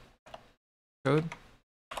Pi35 code.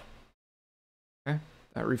 Okay,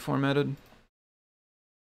 that reformatted.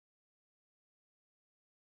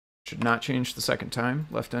 Should not change the second time.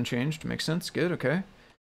 Left unchanged. Makes sense. Good. Okay.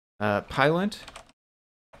 Pylint.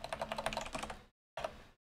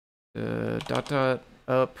 Dot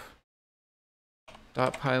up.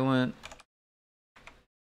 Dot pylint.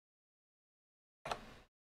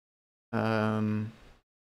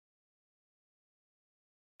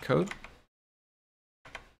 Code.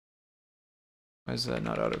 Why is that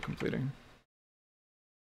not auto-completing?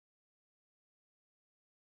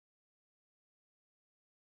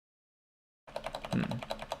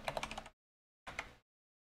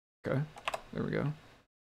 Okay, there we go.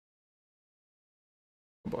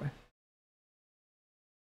 Oh boy.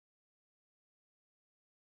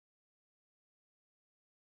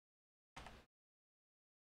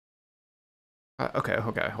 Okay,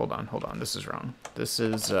 hold on. This is wrong. This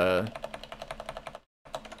is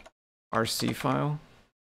RC file.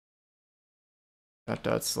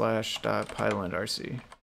 /pylint RC.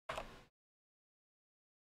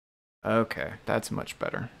 Okay, that's much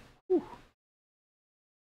better. Whew.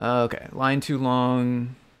 Okay, line too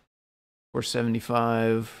long.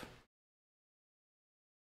 475.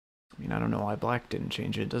 I mean, I don't know why black didn't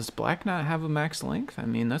change it. Does black not have a max length? I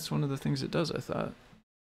mean, that's one of the things it does, I thought.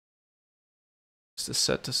 Is this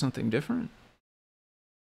set to something different?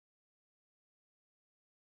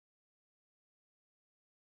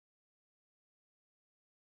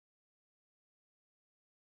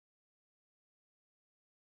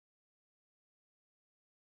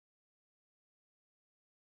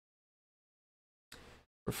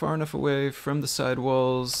 We're far enough away from the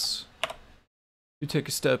sidewalls to take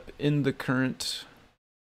a step in the current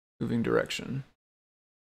moving direction.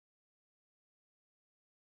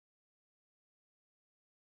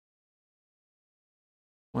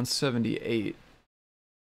 $178.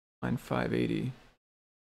 Line 580.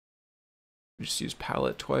 We just use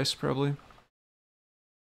palette twice, probably.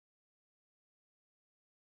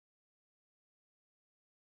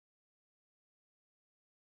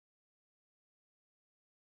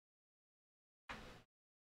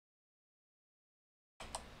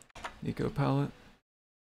 Neko palette.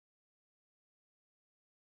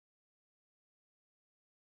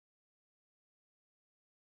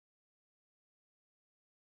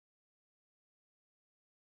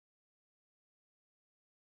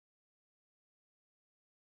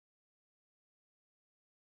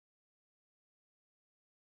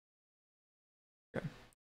 Okay.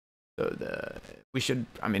 So we should,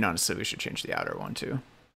 I mean, honestly, we should change the outer one too.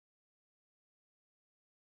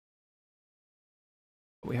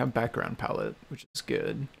 We have background palette, which is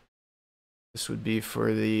good. This would be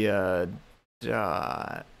for the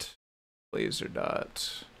dot, laser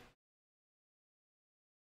dot.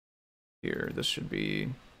 Here, this should be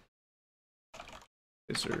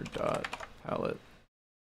laser dot palette.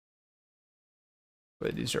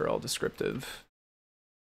 But these are all descriptive.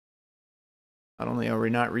 Not only are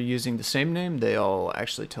we not reusing the same name, they all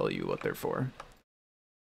actually tell you what they're for.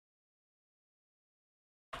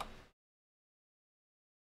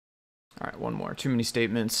 All right, one more. Too many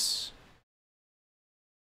statements.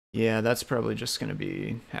 Yeah, that's probably just going to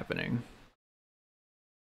be happening.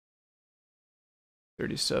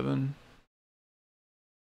 37.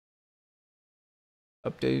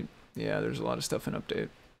 Update. Yeah, there's a lot of stuff in update.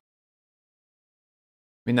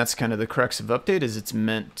 I mean, that's kind of the crux of update, is it's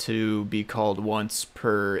meant to be called once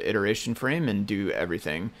per iteration frame and do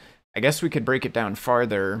everything. I guess we could break it down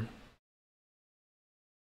farther.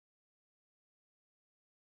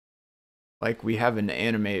 Like, we have an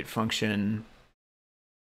animate function.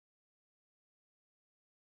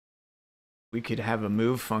 We could have a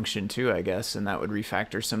move function too, I guess, and that would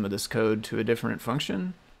refactor some of this code to a different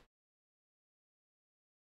function.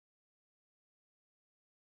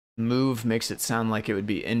 Move makes it sound like it would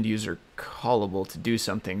be end user callable to do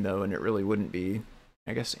something though, and it really wouldn't be.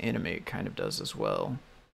 I guess animate kind of does as well.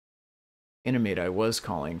 Animate I was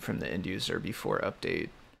calling from the end user before update.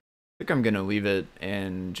 I think I'm gonna leave it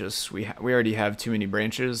and just, we already have too many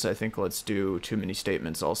branches. I think let's do too many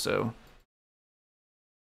statements also.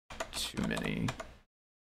 Too many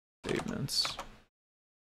statements.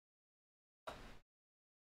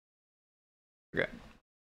 Okay.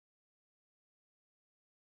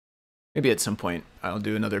 Maybe at some point I'll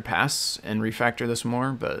do another pass and refactor this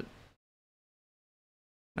more, but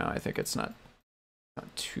no, I think it's not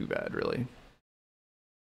too bad, really.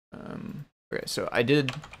 Okay, so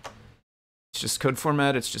it's just code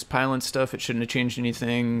format, it's just Pylon stuff, it shouldn't have changed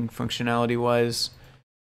anything functionality-wise.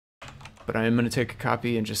 But I am going to take a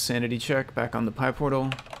copy and just sanity check back on the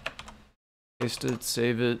PyPortal. Paste it,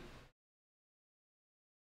 save it.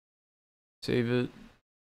 Save it.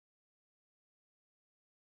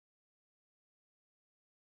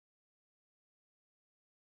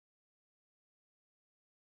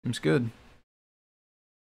 Seems good.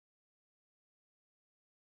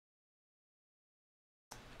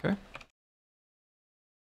 Okay.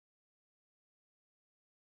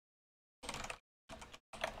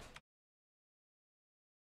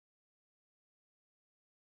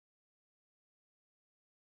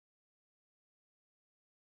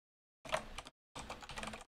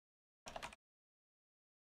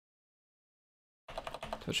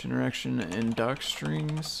 Touch interaction and doc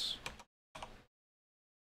strings.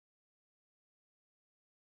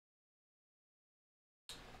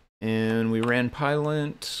 And we ran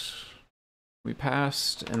Pylint, we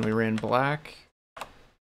passed, and we ran black,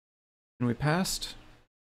 and we passed.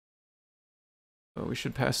 But we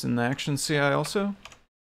should pass in the action CI also.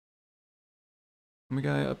 We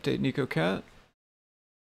gotta update Neko cat.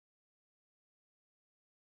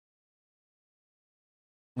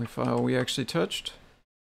 Only file we actually touched.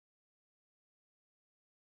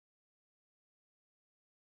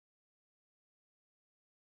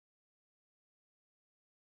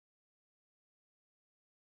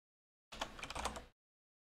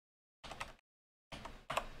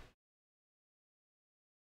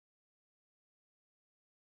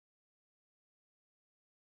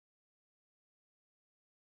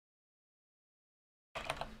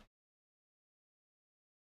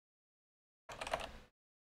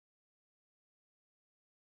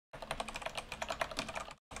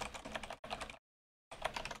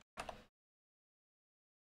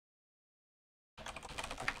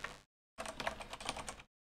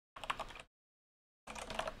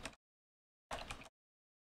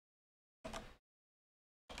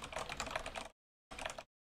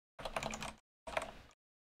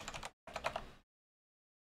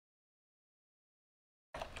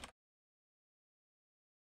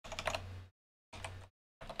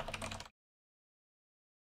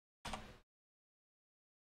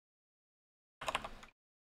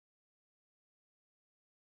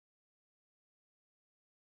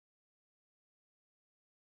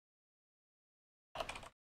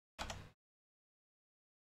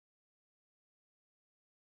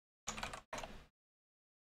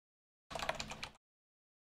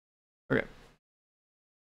 Okay.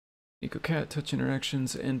 Neko cat, touch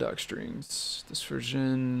interactions, and doc strings.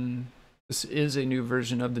 This is a new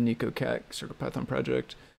version of the Neko cat CircuitPython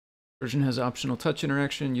project. Version has optional touch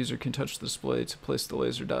interaction. User can touch the display to place the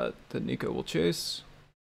laser dot that Neko will chase.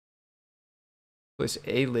 Place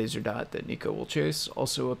a laser dot that Neko will chase.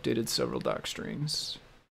 Also updated several doc strings.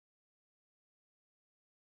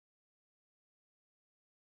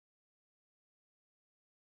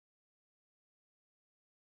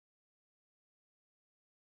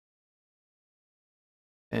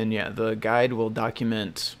 And yeah, the guide will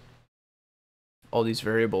document all these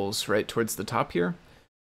variables right towards the top here.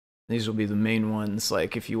 These will be the main ones.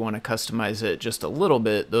 Like if you want to customize it just a little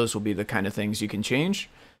bit, those will be the kind of things you can change.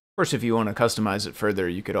 Of course, if you want to customize it further,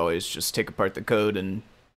 you could always just take apart the code and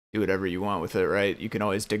do whatever you want with it, right? You can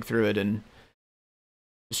always dig through it and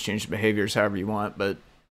just change the behaviors however you want, but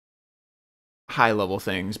high level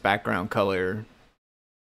things, background color,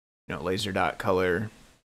 laser dot color,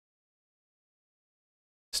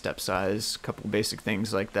 step size, a couple basic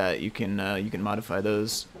things like that. You can modify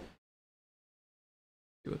those.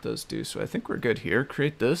 See what those do. So I think we're good here.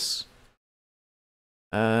 Create this.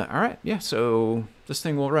 All right, yeah. So this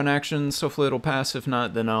thing will run actions. Hopefully it'll pass. If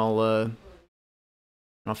not, then I'll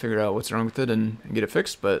figure out what's wrong with it and get it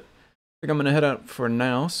fixed. But I think I'm gonna head out for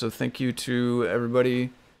now. So thank you to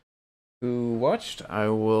everybody who watched. I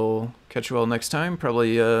will catch you all next time.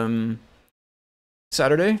 Probably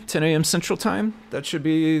Saturday, 10 a.m. Central Time. That should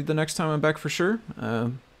be the next time I'm back for sure.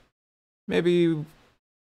 Maybe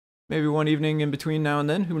one evening in between now and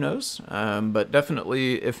then, who knows? But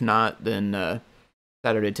definitely, if not, then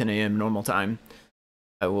Saturday, 10 a.m. normal time.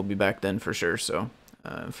 I will be back then for sure. So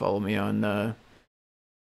follow me on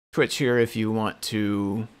Twitch here if you want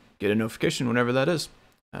to get a notification whenever that is.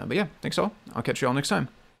 But yeah, thanks all. I'll catch you all next time.